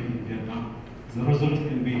method maybe in Vietnam. The result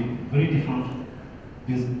can be very different.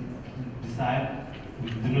 Beside, we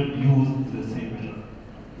do not use the same method.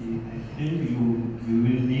 I think you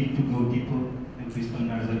will need to go deeper and to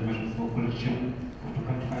standardize that method for collection, or to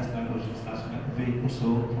quantify psychological stats, but they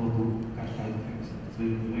also for to quantify the things. So the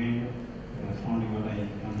main finding what I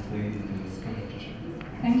can say in this presentation.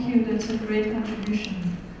 Thank you, that's a great contribution.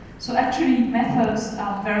 So actually methods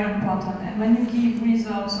are very important, and when you give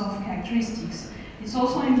results of characteristics, it's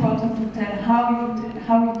also important to tell how you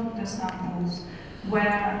took the samples,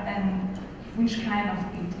 where and which kind of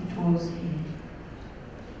pit it was in.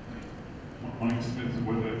 My experience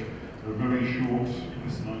with it, they're very short,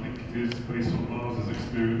 listen, I think it is based on Lars's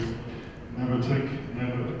experience. Never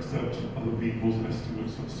accept other people's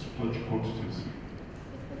estimates of sludge quantities.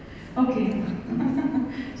 Okay,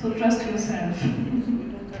 so trust yourself.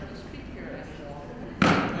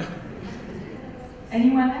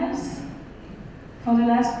 Anyone else? For the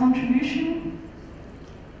last contribution?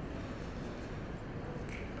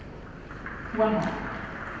 One more.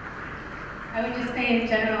 I would just say in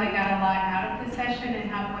general I got a lot out of the session and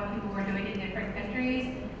how what people were doing in different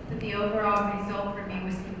countries, but the overall result for me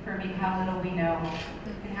was confirming how little we know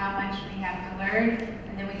and how much we have to learn,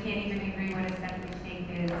 and then we can't even agree what a septic tank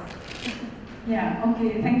is. Yeah,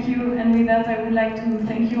 okay, thank you. And with that I would like to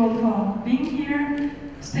thank you all for being here,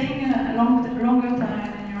 staying a longer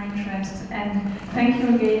time and your interest, and thank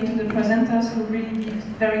you again to the presenters who really did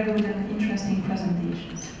very good and interesting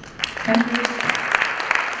presentations. Thank you.